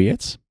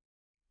Harriet.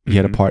 He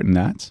had a part in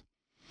that.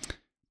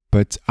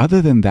 But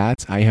other than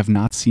that, I have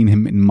not seen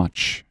him in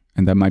much.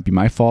 And that might be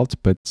my fault,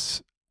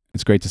 but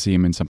it's great to see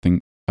him in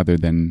something other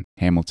than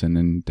Hamilton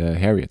and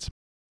Harriet.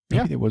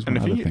 Maybe there was one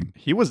other thing.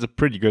 He was a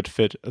pretty good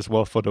fit as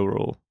well for the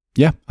role.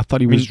 Yeah, I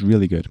thought he was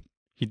really good.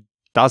 He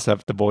does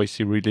have the voice,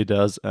 he really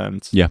does.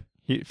 And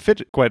he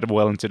fit quite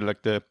well into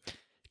like the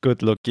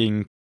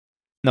good-looking,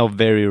 now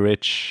very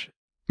rich,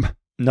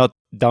 not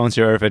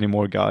down-to-earth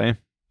anymore guy.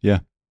 Yeah.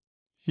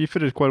 He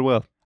fitted quite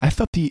well. I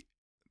thought the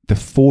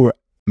four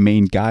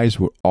main guys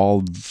were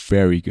all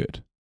very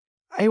good.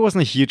 I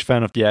wasn't a huge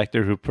fan of the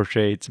actor who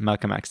portrayed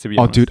Malcolm X, to be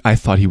honest. Oh, dude, I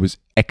thought he was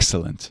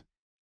excellent.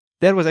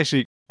 That was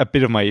actually a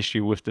bit of my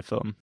issue with the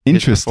film.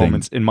 Interesting. His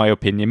performance, in my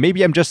opinion.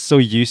 Maybe I'm just so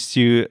used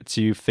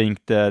to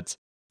think that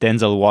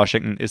Denzel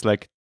Washington is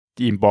like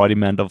the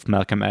embodiment of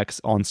Malcolm X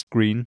on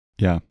screen.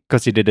 Yeah.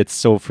 Because he did it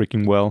so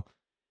freaking well.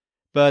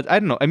 But I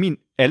don't know. I mean,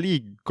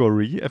 Ellie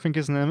Goree, I think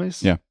his name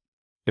is. Yeah.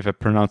 If I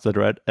pronounce that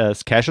right.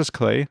 As Cassius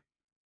Clay.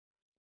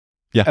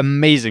 Yeah.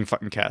 Amazing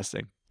fucking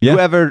casting. Yeah.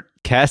 Whoever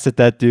casted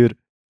that dude,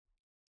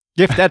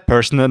 give that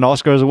person an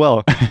Oscar as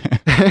well.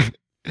 I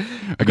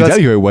can tell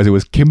you who it was. It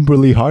was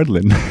Kimberly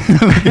Hardin.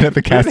 Looking at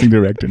the casting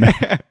director now.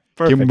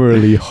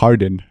 Kimberly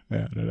Hardin.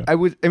 Yeah,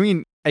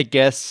 I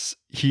guess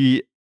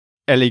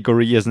Ellie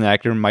Goree as an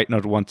actor might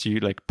not want to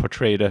like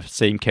portray the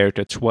same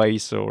character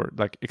twice or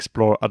like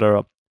explore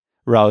other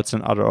routes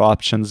and other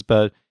options.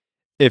 But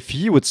if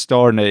he would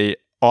star in a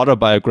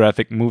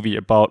autobiographic movie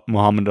about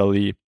Muhammad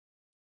Ali,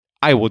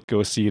 I would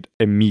go see it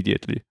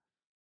immediately.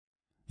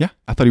 Yeah,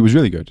 I thought he was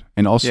really good.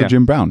 And also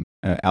Jim Brown,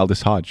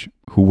 Aldous Hodge,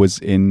 who was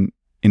in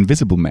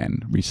Invisible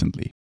Man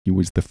recently. He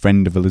was the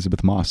friend of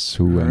Elizabeth Moss,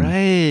 who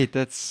right,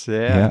 that's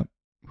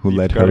who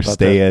let her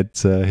stay at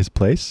his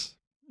place.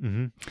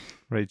 Mm-hmm.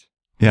 Right.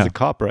 Yeah. As a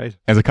cop, right?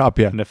 As a cop,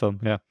 yeah. In the film,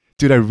 yeah.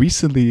 Dude, I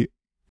recently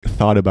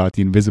thought about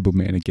the Invisible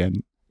Man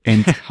again.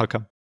 And how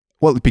come?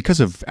 Well, because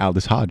of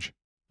Aldous Hodge.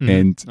 Mm-hmm.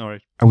 And all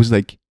right. I was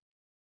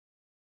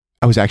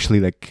actually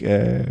like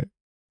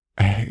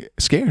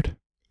scared.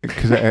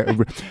 Because I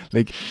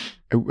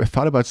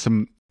thought about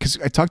some, because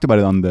I talked about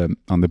it on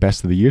the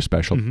Best of the Year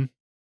special, and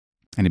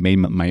it made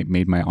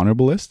my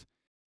honorable list.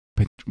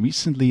 But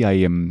recently,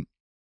 I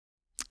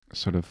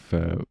sort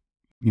of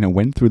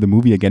went through the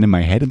movie again in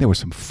my head, and there were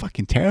some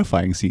fucking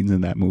terrifying scenes in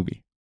that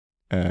movie.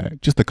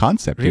 Just the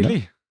concept, really? You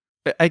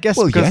know? I guess.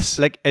 Well, yes.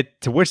 Like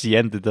towards the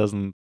end, it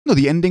doesn't. No,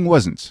 the ending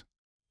wasn't.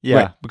 Yeah,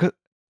 right. because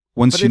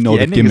once you know the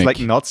the ending gimmick, is like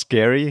not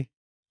scary.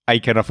 I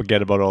kind of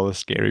forget about all the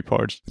scary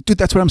parts. Dude,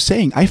 that's what I'm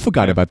saying. I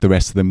forgot about the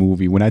rest of the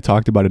movie. When I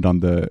talked about it on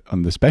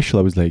the special,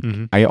 I was like,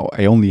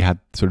 I only had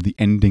sort of the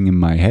ending in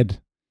my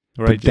head.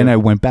 Right. But then I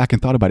went back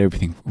and thought about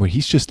everything, where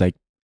he's just like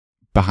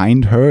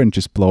behind her and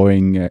just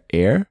blowing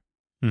air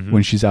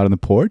when she's out on the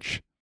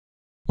porch,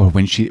 or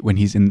when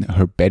he's in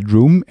her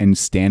bedroom and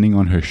standing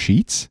on her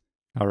sheets.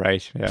 All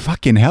right. Yeah.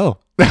 Fucking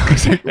hell.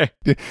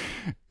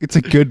 It's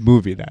a good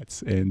movie,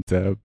 and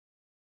I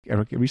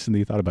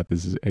recently thought about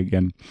this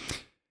again.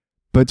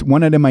 But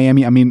One Night in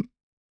Miami, I mean,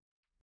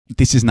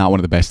 this is not one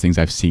of the best things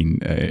I've seen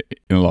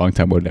in a long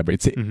time or whatever.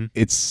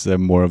 It's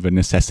more of a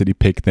necessity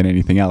pick than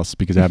anything else,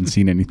 because I haven't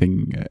seen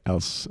anything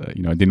else.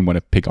 I didn't want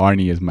to pick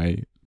Arnie as my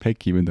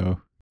pick, even though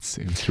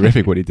it was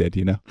terrific what he did,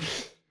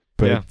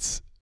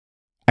 But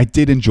I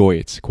did enjoy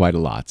it quite a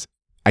lot.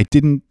 I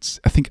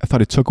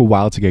thought it took a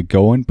while to get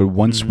going, but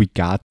once we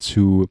got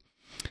to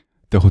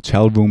the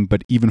hotel room,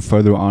 but even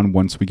further on,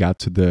 once we got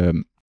to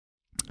the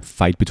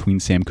fight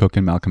between Sam Cooke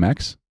and Malcolm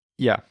X.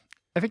 Yeah.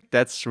 I think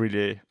that's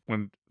really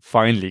when it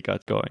finally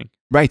got going.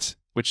 Right.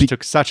 Which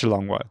took such a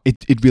long while.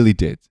 It really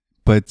did.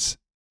 But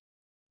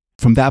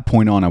from that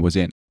point on, I was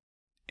in.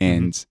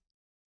 And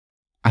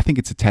I think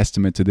it's a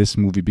testament to this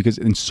movie, because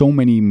in so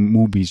many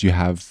movies you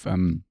have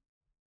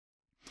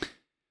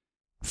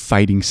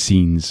fighting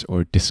scenes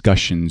or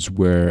discussions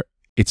where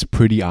it's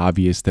pretty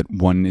obvious that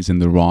one is in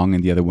the wrong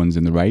and the other one's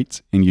in the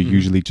right. And you're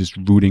usually just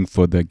rooting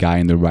for the guy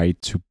in the right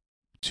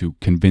to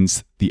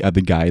convince the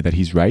other guy that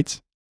he's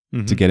right,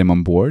 to get him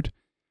on board.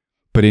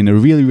 But in a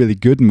really, really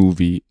good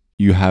movie,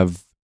 you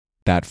have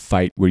that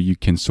fight where you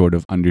can sort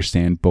of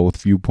understand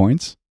both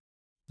viewpoints.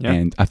 Yeah.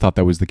 And I thought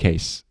that was the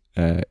case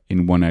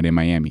in One Night in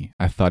Miami.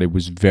 I thought it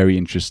was very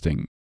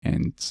interesting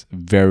and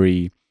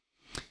very,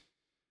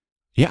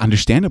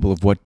 understandable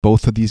of what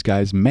both of these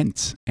guys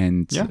meant.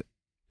 And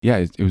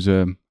it was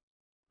a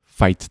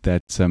fight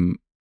that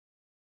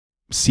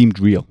seemed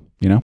real,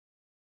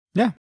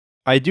 Yeah.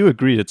 I do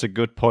agree. That's a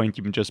good point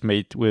you just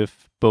made,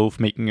 with both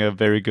making a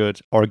very good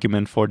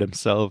argument for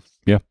themselves.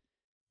 Yeah.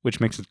 Which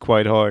makes it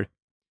quite hard.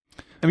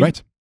 I mean,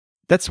 right.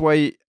 That's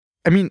why,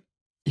 I mean,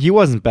 he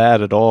wasn't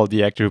bad at all,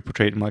 the actor who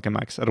portrayed Malcolm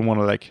X. I don't want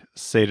to like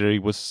say that he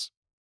was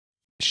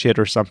shit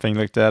or something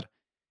like that.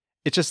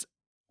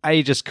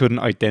 I just couldn't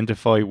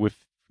identify with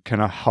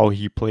kind of how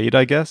he played,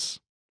 I guess.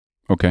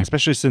 Okay.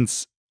 Especially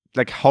since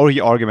like how he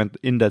argumented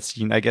in that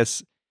scene. I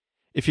guess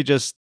if you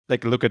just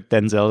like look at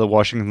Denzel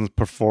Washington's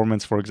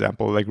performance, for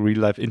example, like real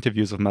life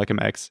interviews of Malcolm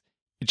X,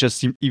 it just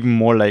seemed even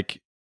more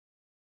like,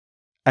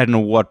 I don't know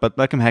what, but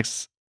Malcolm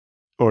X,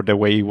 or the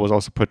way he was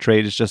also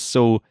portrayed, is just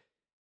so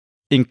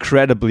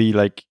incredibly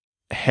like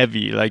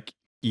heavy. Like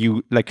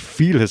you like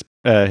feel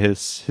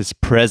his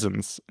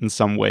presence in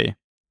some way.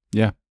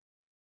 Yeah.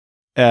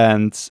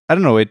 And I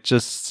don't know, it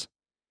just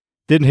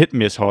didn't hit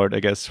me as hard, I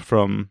guess,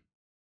 from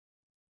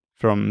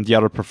the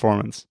other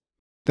performance.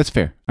 That's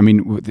fair. I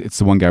mean, it's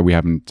the one guy we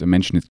haven't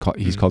mentioned.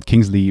 He's called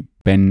Kingsley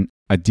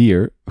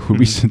Ben-Adir, who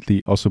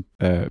recently also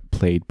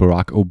played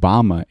Barack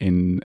Obama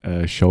in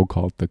a show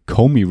called The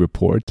Comey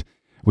Report,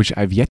 which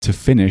I've yet to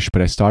finish,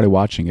 but I started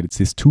watching it. It's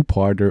this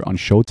two-parter on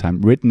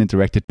Showtime, written and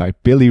directed by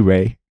Billy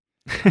Ray,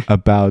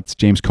 about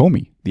James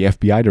Comey, the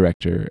FBI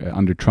director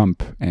under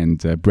Trump,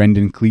 and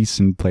Brendan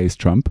Gleeson plays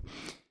Trump.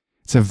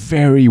 It's a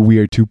very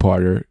weird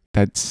two-parter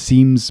that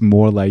seems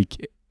more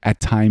like, at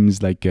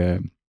times, like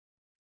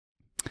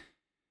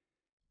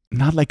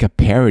not like a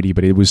parody,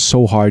 but it was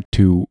so hard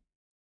to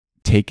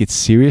take it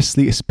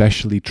seriously,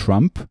 especially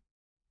Trump,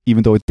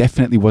 even though it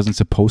definitely wasn't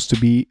supposed to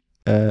be.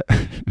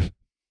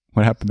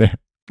 What happened there?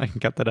 I can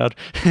cut that out.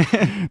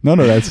 No,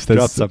 that's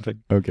Drop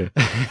something. Okay.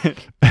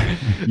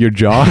 Your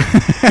jaw.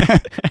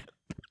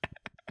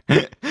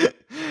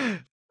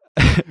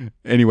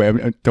 Anyway,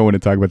 I don't want to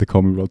talk about the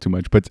Comey role too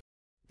much, but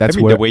that's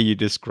the way you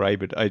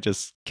describe it, I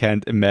just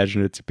can't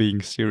imagine it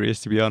being serious,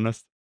 to be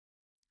honest.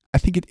 I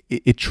think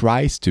it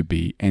tries to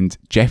be, and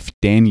Jeff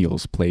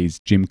Daniels plays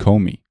Jim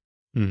Comey,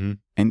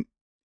 and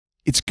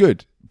it's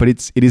good, but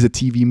it is a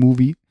TV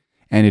movie,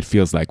 and it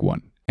feels like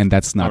one, and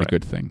that's not a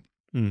good thing.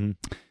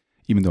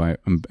 Even though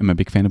I'm a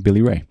big fan of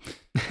Billy Ray,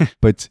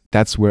 but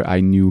that's where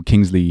I knew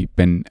Kingsley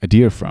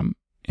Ben-Adir from,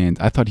 and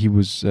I thought he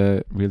was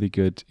really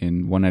good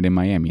in One Night in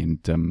Miami,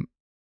 and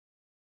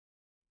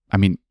I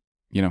mean,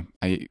 you know,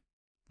 I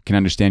can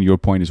understand your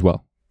point as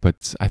well,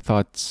 but I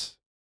thought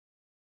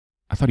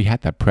he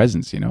had that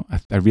presence, you know.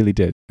 I really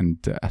did, and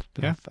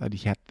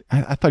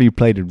I thought he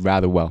played it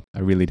rather well. I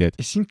really did.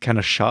 He seemed kind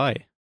of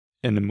shy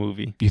in the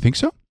movie. You think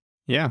so?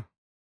 Yeah.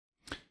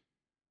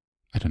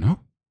 I don't know.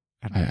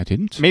 I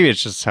didn't. Maybe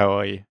it's just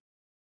how I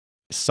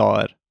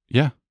saw it.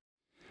 Yeah.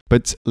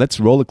 But let's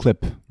roll a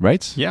clip,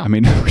 right? Yeah. I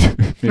mean,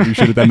 maybe we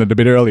should have done it a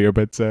bit earlier,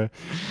 but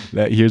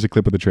here's a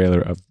clip of the trailer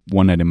of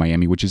One Night in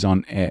Miami, which is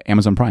on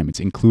Amazon Prime. It's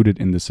included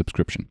in the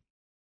subscription.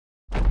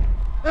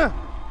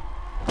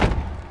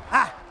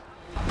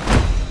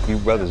 You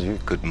brothers, you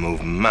could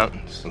move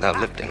mountains without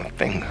lifting a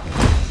finger.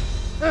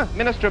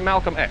 Minister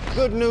Malcolm X.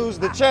 Good news,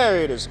 the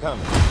chariot is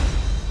coming.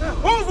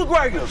 Who's the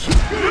greatest?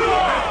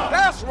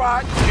 That's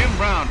right. Jim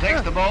Brown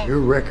takes the ball. Your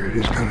record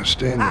is gonna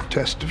stand the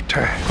test of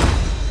time.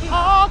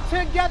 All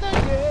together,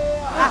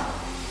 yeah.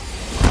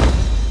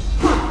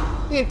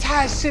 The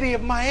entire city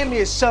of Miami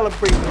is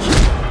celebrating.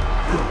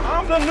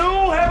 I'm the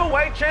new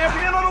heavyweight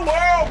champion of the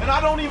world, and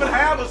I don't even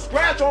have a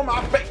scratch on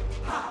my face.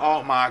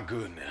 Oh my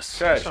goodness.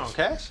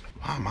 Cash.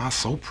 Why am I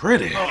so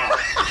pretty?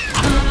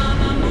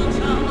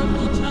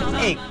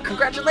 Hey,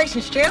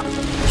 congratulations, champ.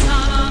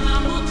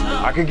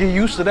 I could get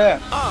used to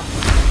that.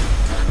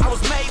 I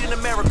was made in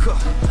America,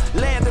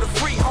 land of the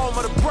free, home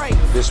of the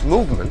brave. This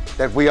movement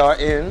that we are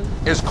in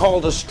is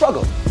called a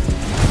struggle.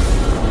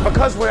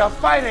 Because we are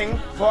fighting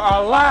for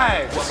our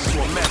lives. Welcome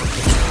to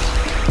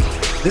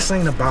America. This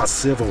ain't about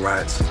civil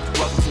rights.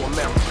 Welcome to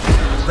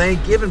America. They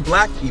ain't giving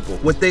black people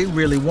what they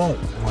really want.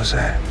 What's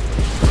that?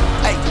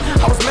 Hey,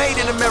 I was made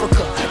in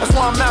America. That's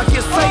why I'm out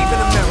here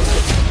saving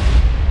America.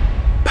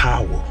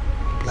 Power.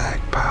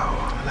 Black power.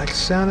 I like the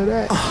sound of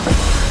that.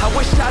 I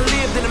wish I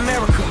lived in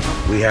America.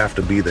 We have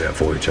to be there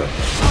for each other.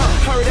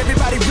 Heard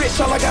everybody rich,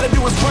 all I gotta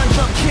do is run,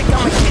 jump, kick.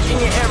 I'm a kid in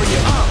your area.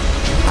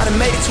 I done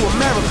made it to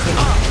America.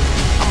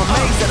 I'm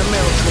amazed at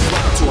America.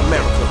 Welcome to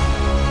America.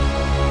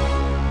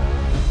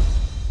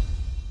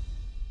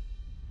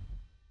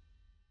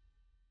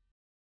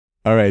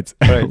 All right.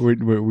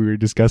 we were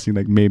discussing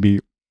like maybe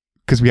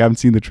because we haven't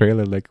seen the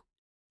trailer. Like,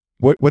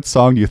 what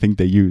song do you think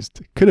they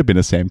used? Could have been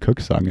a Sam Cooke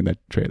song in that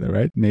trailer,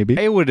 right? Maybe.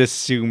 I would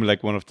assume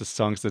like one of the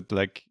songs that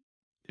like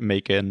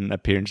make an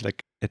appearance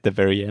like at the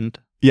very end.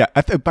 Yeah.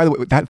 By the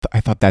way, I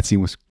thought that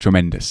scene was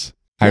tremendous.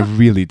 Yeah. I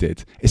really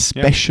did,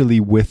 especially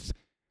with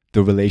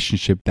the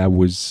relationship that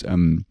was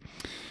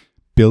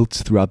built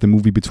throughout the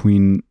movie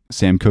between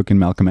Sam Cooke and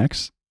Malcolm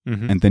X,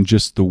 and then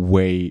just the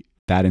way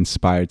that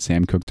inspired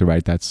Sam Cooke to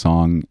write that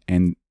song.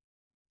 And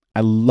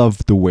I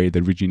love the way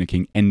that Regina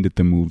King ended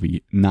the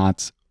movie,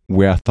 not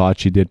where I thought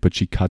she did, but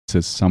she cut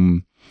to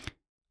some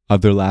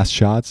other last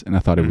shots, and I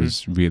thought it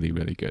was really,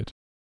 really good.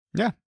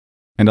 Yeah.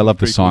 And I love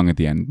the song at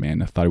the end,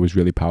 man. I thought it was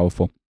really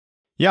powerful.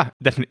 Yeah,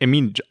 definitely. I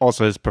mean,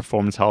 also his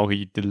performance, how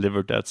he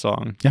delivered that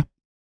song. Yeah.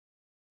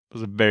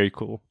 Was very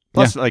cool.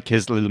 Plus, like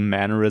his little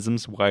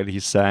mannerisms while he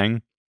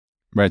sang.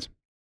 Right.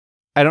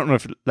 I don't know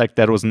if like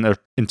that was an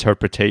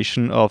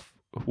interpretation of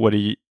what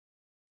he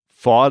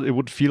thought it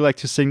would feel like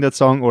to sing that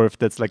song, or if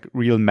that's like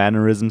real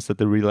mannerisms that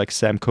the real like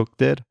Sam Cooke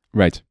did.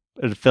 Right.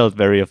 It felt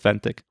very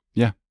authentic.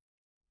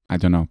 I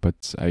don't know,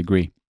 but I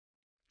agree.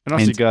 And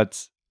also you got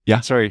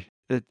sorry.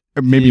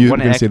 Maybe you're one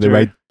going to say the actor-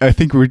 right. I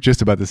think we're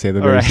just about to say the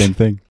very Alright. same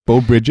thing.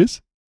 Beau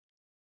Bridges?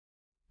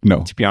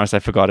 No. To be honest, I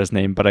forgot his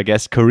name, but I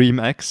guess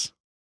Kareem X.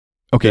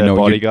 Okay, the no,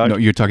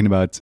 bodyguard. you're talking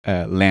about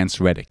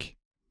Lance Reddick,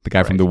 the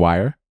guy from Right. The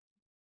Wire.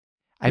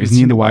 I haven't Isn't he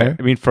in seen The Wire?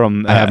 I mean,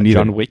 from I haven't either.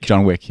 John Wick.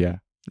 John Wick, yeah.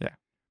 Yeah.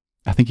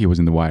 I think he was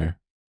in The Wire.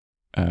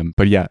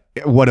 But yeah,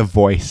 what a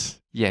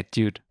voice. Yeah,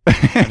 dude. The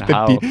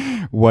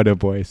how- what a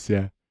voice,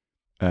 yeah.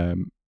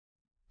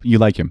 You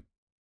like him?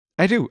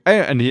 I do.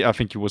 I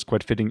think he was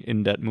quite fitting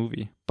in that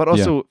movie. But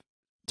also,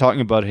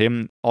 talking about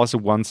him, also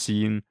one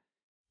scene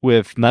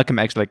with Malcolm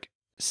X, like,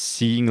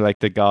 seeing, like,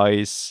 the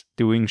guys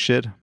doing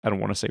shit. I don't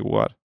want to say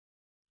what.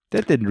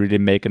 That didn't really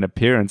make an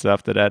appearance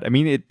after that. I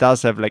mean, it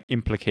does have, like,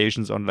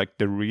 implications on, like,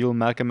 the real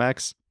Malcolm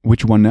X.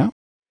 Which one now?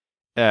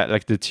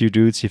 Like, the two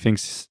dudes he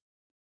thinks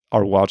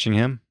are watching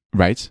him.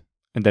 Right.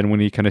 And then when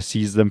he kind of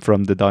sees them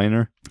from the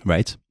diner.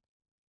 Right.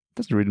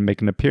 Doesn't really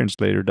make an appearance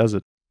later, does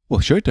it? Well,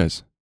 sure it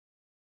does.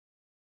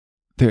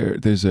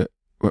 There's a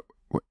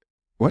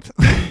what?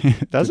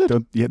 Does it?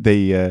 Yeah,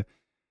 they.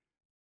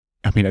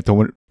 I mean, I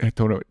don't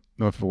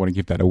know if I want to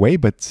give that away,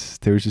 but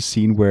there's a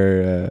scene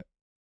where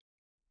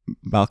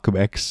Malcolm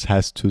X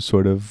has to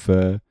sort of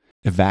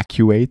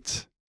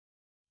evacuate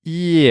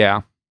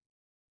Yeah.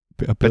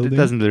 a But building. it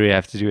doesn't really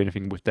have to do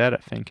anything with that, I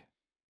think.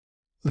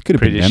 It could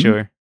have Pretty been them.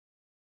 sure.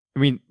 I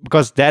mean,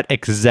 because that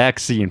exact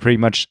scene, pretty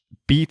much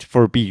beat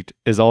for beat,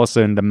 is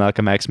also in the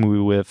Malcolm X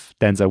movie with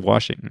Denzel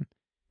Washington.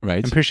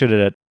 Right. I'm pretty sure that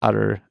had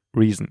other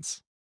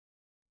reasons.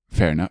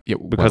 Fair enough. Yeah,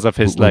 Because of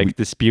his like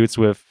disputes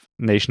with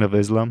Nation of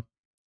Islam,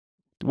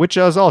 which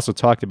was also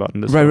talked about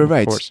in this Right, film, right, of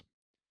right. course.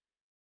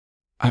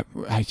 I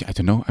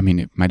don't know. I mean,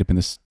 it might have been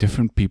this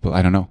different people.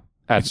 I don't know.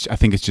 Uh, I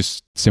think it's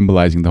just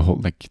symbolizing the whole,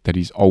 like, that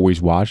he's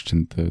always watched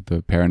and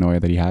the paranoia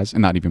that he has.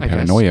 And not even I guess.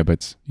 paranoia,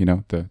 but, you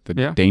know, the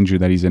Yeah. danger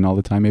that he's in all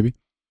the time, maybe.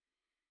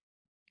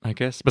 I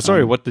guess. But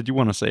sorry, Um, what did you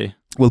want to say?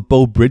 Well,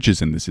 Beau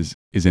Bridges in this is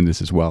in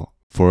this as well.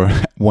 For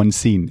one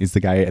scene is the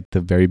guy at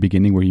the very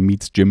beginning where he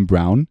meets Jim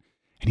Brown,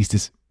 and he's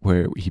this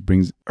where he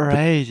brings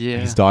Right, yeah.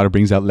 his daughter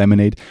brings out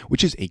lemonade,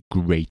 which is a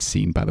great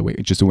scene, by the way.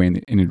 It's just the way and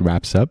it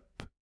wraps up.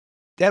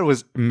 That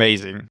was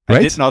amazing. I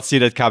Right? did not see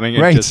that coming.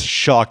 It Right. just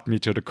shocked me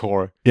to the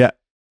core. Yeah,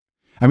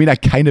 I mean, I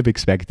kind of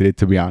expected it,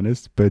 to be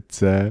honest, but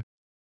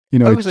you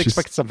know, I it's was just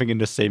expecting something in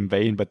the same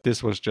vein, but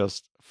this was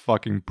just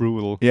fucking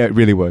brutal. yeah, it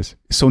really was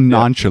so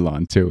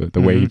nonchalant too.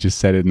 The way he Mhm. just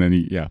said it, and then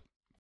yeah,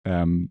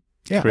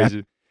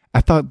 Crazy.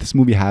 I thought this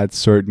movie had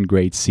certain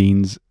great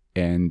scenes,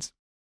 and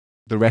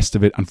the rest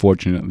of it,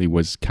 unfortunately,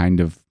 was kind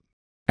of,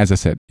 as I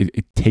said,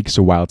 it takes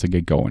a while to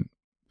get going.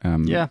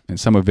 Yeah. And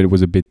some of it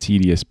was a bit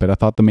tedious, but I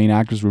thought the main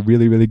actors were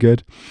really, really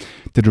good.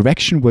 The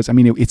direction was, I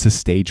mean, it's a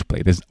stage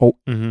play. There's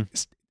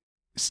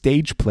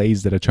stage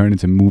plays that are turned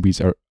into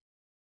movies are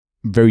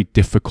very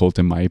difficult,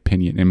 in my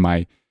opinion, in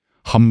my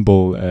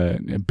humble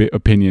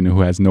opinion,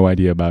 who has no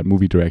idea about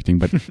movie directing.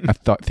 But I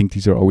think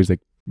these are always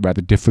like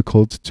rather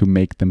difficult to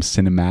make them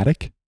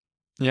cinematic.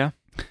 Yeah.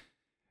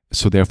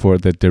 So therefore,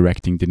 the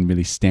directing didn't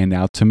really stand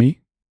out to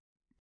me,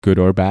 good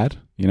or bad.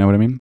 You know what I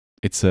mean?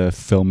 It's a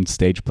filmed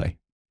stage play,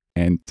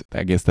 and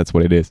I guess that's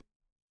what it is.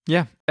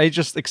 Yeah. I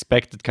just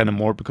expected kind of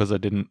more because I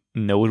didn't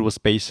know it was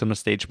based on a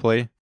stage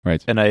play.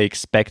 Right. And I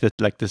expected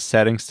like the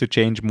settings to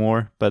change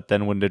more, but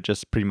then when they're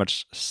just pretty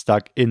much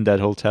stuck in that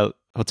hotel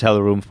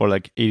room for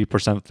like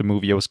 80% of the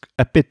movie, I was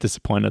a bit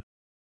disappointed.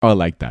 Oh, I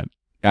like that.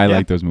 I Yeah.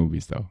 like those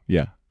movies, though.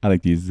 Yeah, I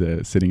like these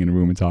sitting in a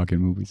room and talking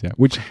movies. Yeah,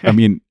 which I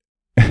mean,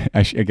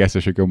 I guess I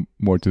should go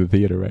more to the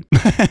theater, right?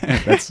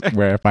 That's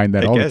where I find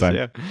that I all guess, the time.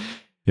 Yeah.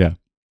 Yeah.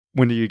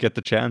 When do you get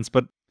the chance?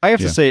 But I have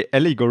to Yeah. say,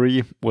 Eli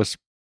Goree was.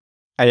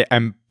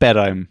 I'm bet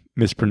I'm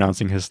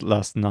mispronouncing his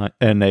last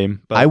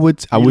name. But I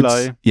would,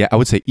 Eli. yeah, I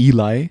would say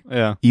Eli.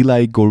 Yeah.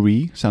 Eli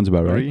Goree sounds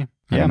about right. Goree,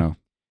 I yeah. don't know.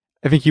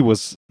 I think he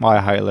was my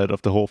highlight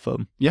of the whole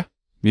film.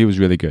 He was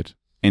really good,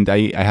 and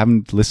I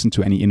haven't listened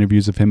to any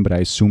interviews of him, but I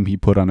assume he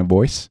put on a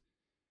voice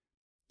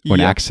or an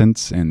Yeah.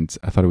 accent, and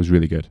I thought it was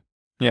really good.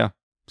 Yeah.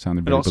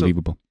 Sounded But very also-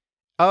 believable.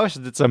 I also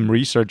did some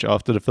research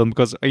after the film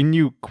because I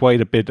knew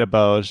quite a bit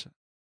about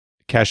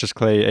Cassius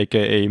Clay,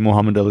 aka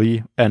Muhammad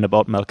Ali, and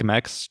about Malcolm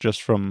X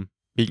just from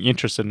being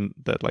interested in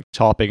that like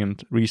topic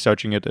and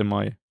researching it in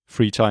my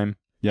free time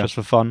just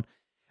for fun.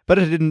 But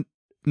I didn't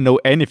know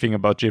anything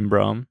about Jim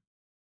Brown.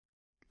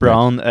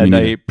 Right. Me And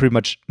neither. I pretty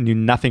much knew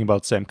nothing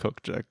about Sam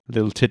Cooke, like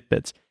little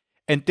tidbits.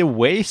 And the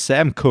way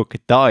Sam Cooke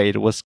died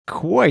was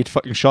quite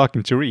fucking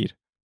shocking to read.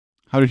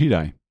 How did he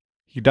die?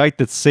 He died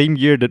that same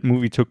year that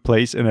movie took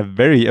place in a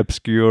very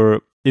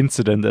obscure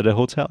incident at a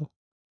hotel.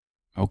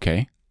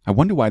 Okay. I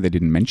wonder why they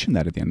didn't mention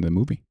that at the end of the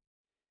movie.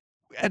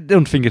 I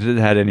don't think it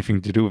had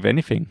anything to do with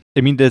anything.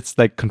 I mean, that's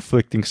like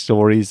conflicting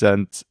stories,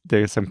 and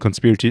there's some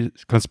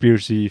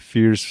conspiracy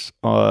fears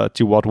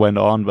to what went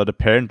on. But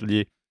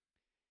apparently,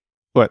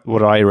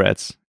 what I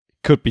read,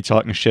 could be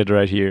talking shit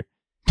right here.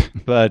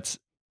 But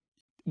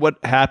what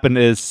happened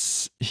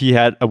is he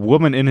had a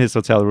woman in his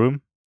hotel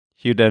room.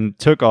 He then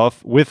took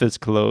off with his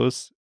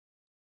clothes.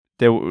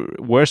 There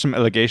were some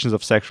allegations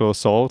of sexual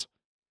assault.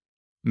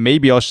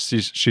 Maybe also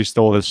she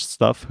stole his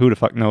stuff. Who the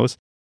fuck knows?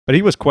 But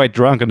he was quite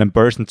drunk and then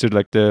burst into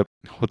like the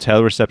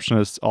hotel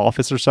receptionist's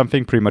office or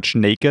something, pretty much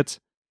naked,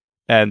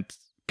 and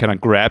kind of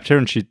grabbed her,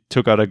 and she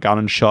took out a gun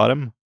and shot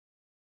him.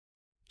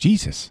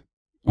 Jesus.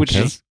 Which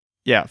Okay. is,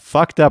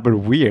 fucked up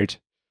and weird.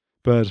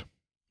 But,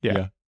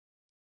 yeah.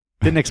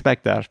 Didn't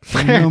expect that.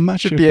 I know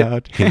much Should be a-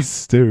 about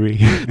history.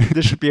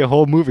 There should be a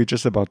whole movie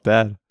just about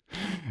that.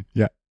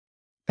 Yeah.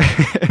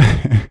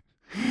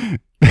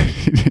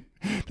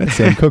 That's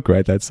Sam Cooke,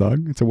 right? That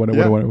song. It's a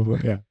wonderful.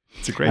 Yeah.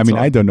 It's a great I mean, song.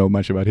 I don't know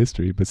much about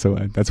history, but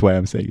that's why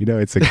I'm saying,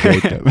 it's a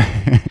great.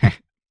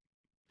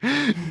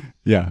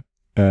 Yeah.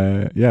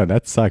 Yeah.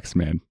 That sucks,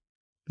 man.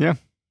 Yeah.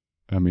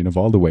 I mean, of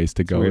all the ways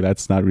to go, weird.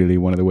 that's not really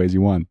one of the ways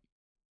you want.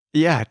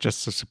 Yeah,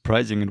 just so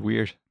surprising and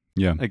weird,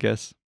 Yeah. I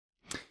guess.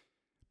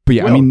 But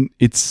yeah, I Well- mean,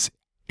 it's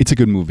a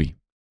good movie,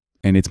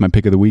 and it's my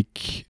pick of the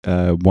week.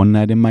 One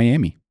Night in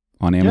Miami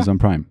on Amazon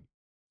Prime.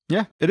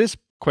 Yeah, it is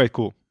quite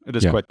cool. It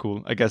is Yeah. quite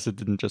cool. I guess it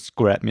didn't just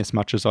grab me as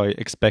much as I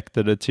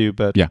expected it to,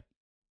 but Yeah.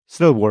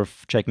 still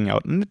worth checking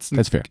out. And it's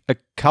That's fair. a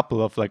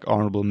couple of like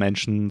honorable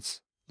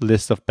mentions,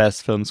 list of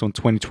best films from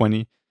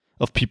 2020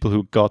 of people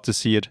who got to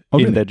see it Oh,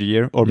 in really? that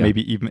year, or Yeah.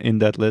 maybe even in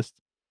that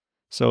list.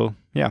 So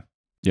yeah,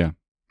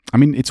 I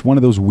mean, it's one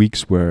of those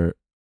weeks where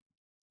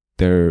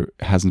there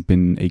hasn't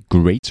been a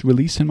great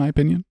release, in my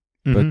opinion.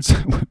 Mhm.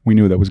 But we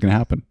knew that was going to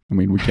happen. I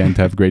mean, we can't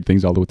have great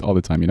things all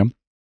the time,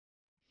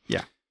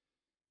 Yeah.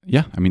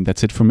 Yeah, I mean,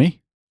 that's it for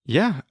me.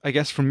 yeah, I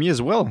guess for me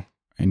as well.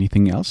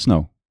 Anything else?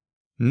 No.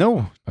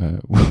 No,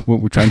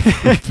 We'll try and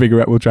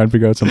figure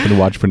out something to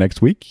watch for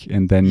next week,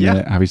 and then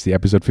Yeah. obviously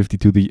episode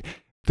 52, the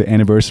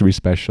anniversary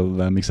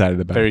special. I'm excited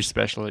about. very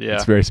special. Yeah,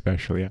 It's very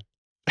special. Yeah.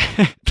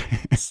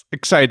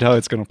 excited how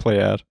it's gonna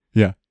play out.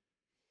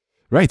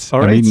 Right.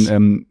 All I right.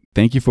 mean,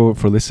 thank you for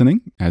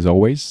listening as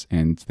always,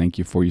 and thank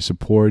you for your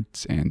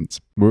support. And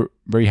we're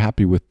very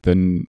happy with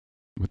the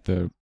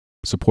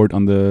support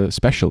on the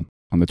special,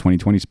 on the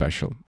 2020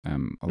 special.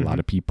 A lot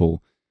of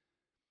people,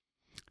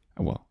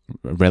 well,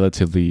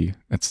 relatively.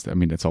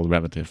 That's all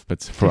relative,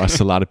 but for us,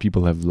 a lot of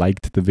people have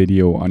liked the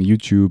video on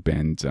YouTube,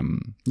 and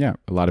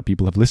a lot of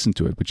people have listened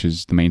to it, which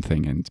is the main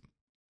thing, and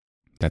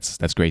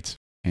that's great.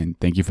 And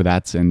thank you for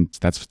that. And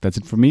that's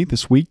it for me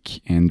this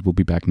week. And we'll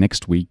be back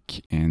next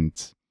week. And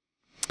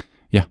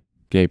yeah,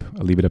 Gabe,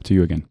 I'll leave it up to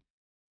you again.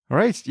 All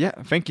right. Yeah.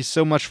 Thank you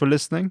so much for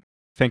listening.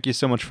 Thank you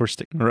so much for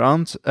sticking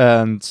around.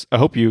 And I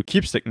hope you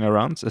keep sticking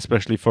around,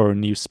 especially for our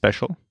new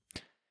special.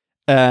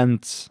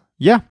 And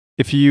yeah,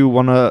 if you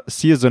want to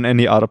see us on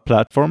any other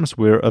platforms,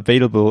 we're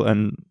available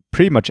and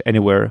pretty much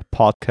anywhere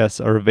podcasts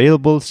are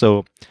available.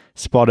 So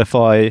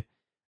Spotify,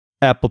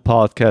 Apple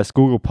Podcasts,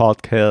 Google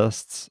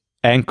Podcasts,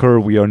 Anchor,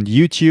 we are on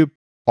YouTube,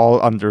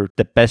 all under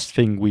the Best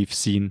Thing We've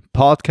Seen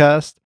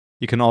podcast.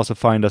 You can also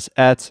find us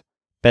at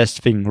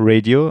Best Thing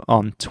Radio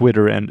on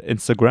Twitter and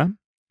Instagram.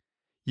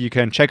 You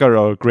can check out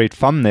our great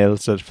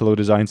thumbnails that Flow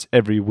designs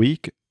every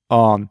week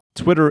on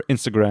Twitter,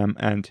 Instagram,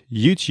 and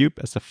YouTube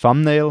as a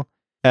thumbnail.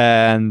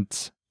 And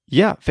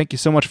yeah, thank you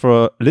so much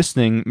for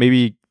listening.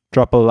 Maybe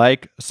drop a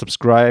like,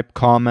 subscribe,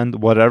 comment,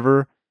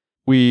 whatever.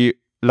 We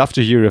love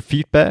to hear your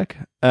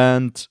feedback.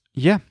 And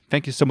yeah,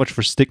 thank you so much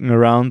for sticking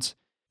around.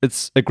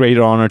 It's a great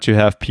honor to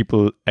have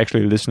people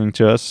actually listening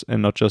to us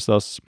and not just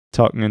us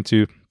talking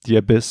into the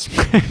abyss.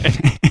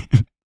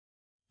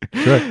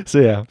 Sure. So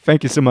yeah,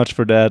 thank you so much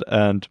for that,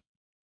 and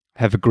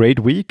have a great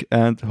week,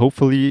 and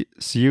hopefully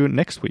see you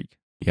next week.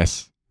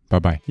 Yes.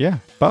 Bye-bye. Yeah,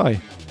 bye.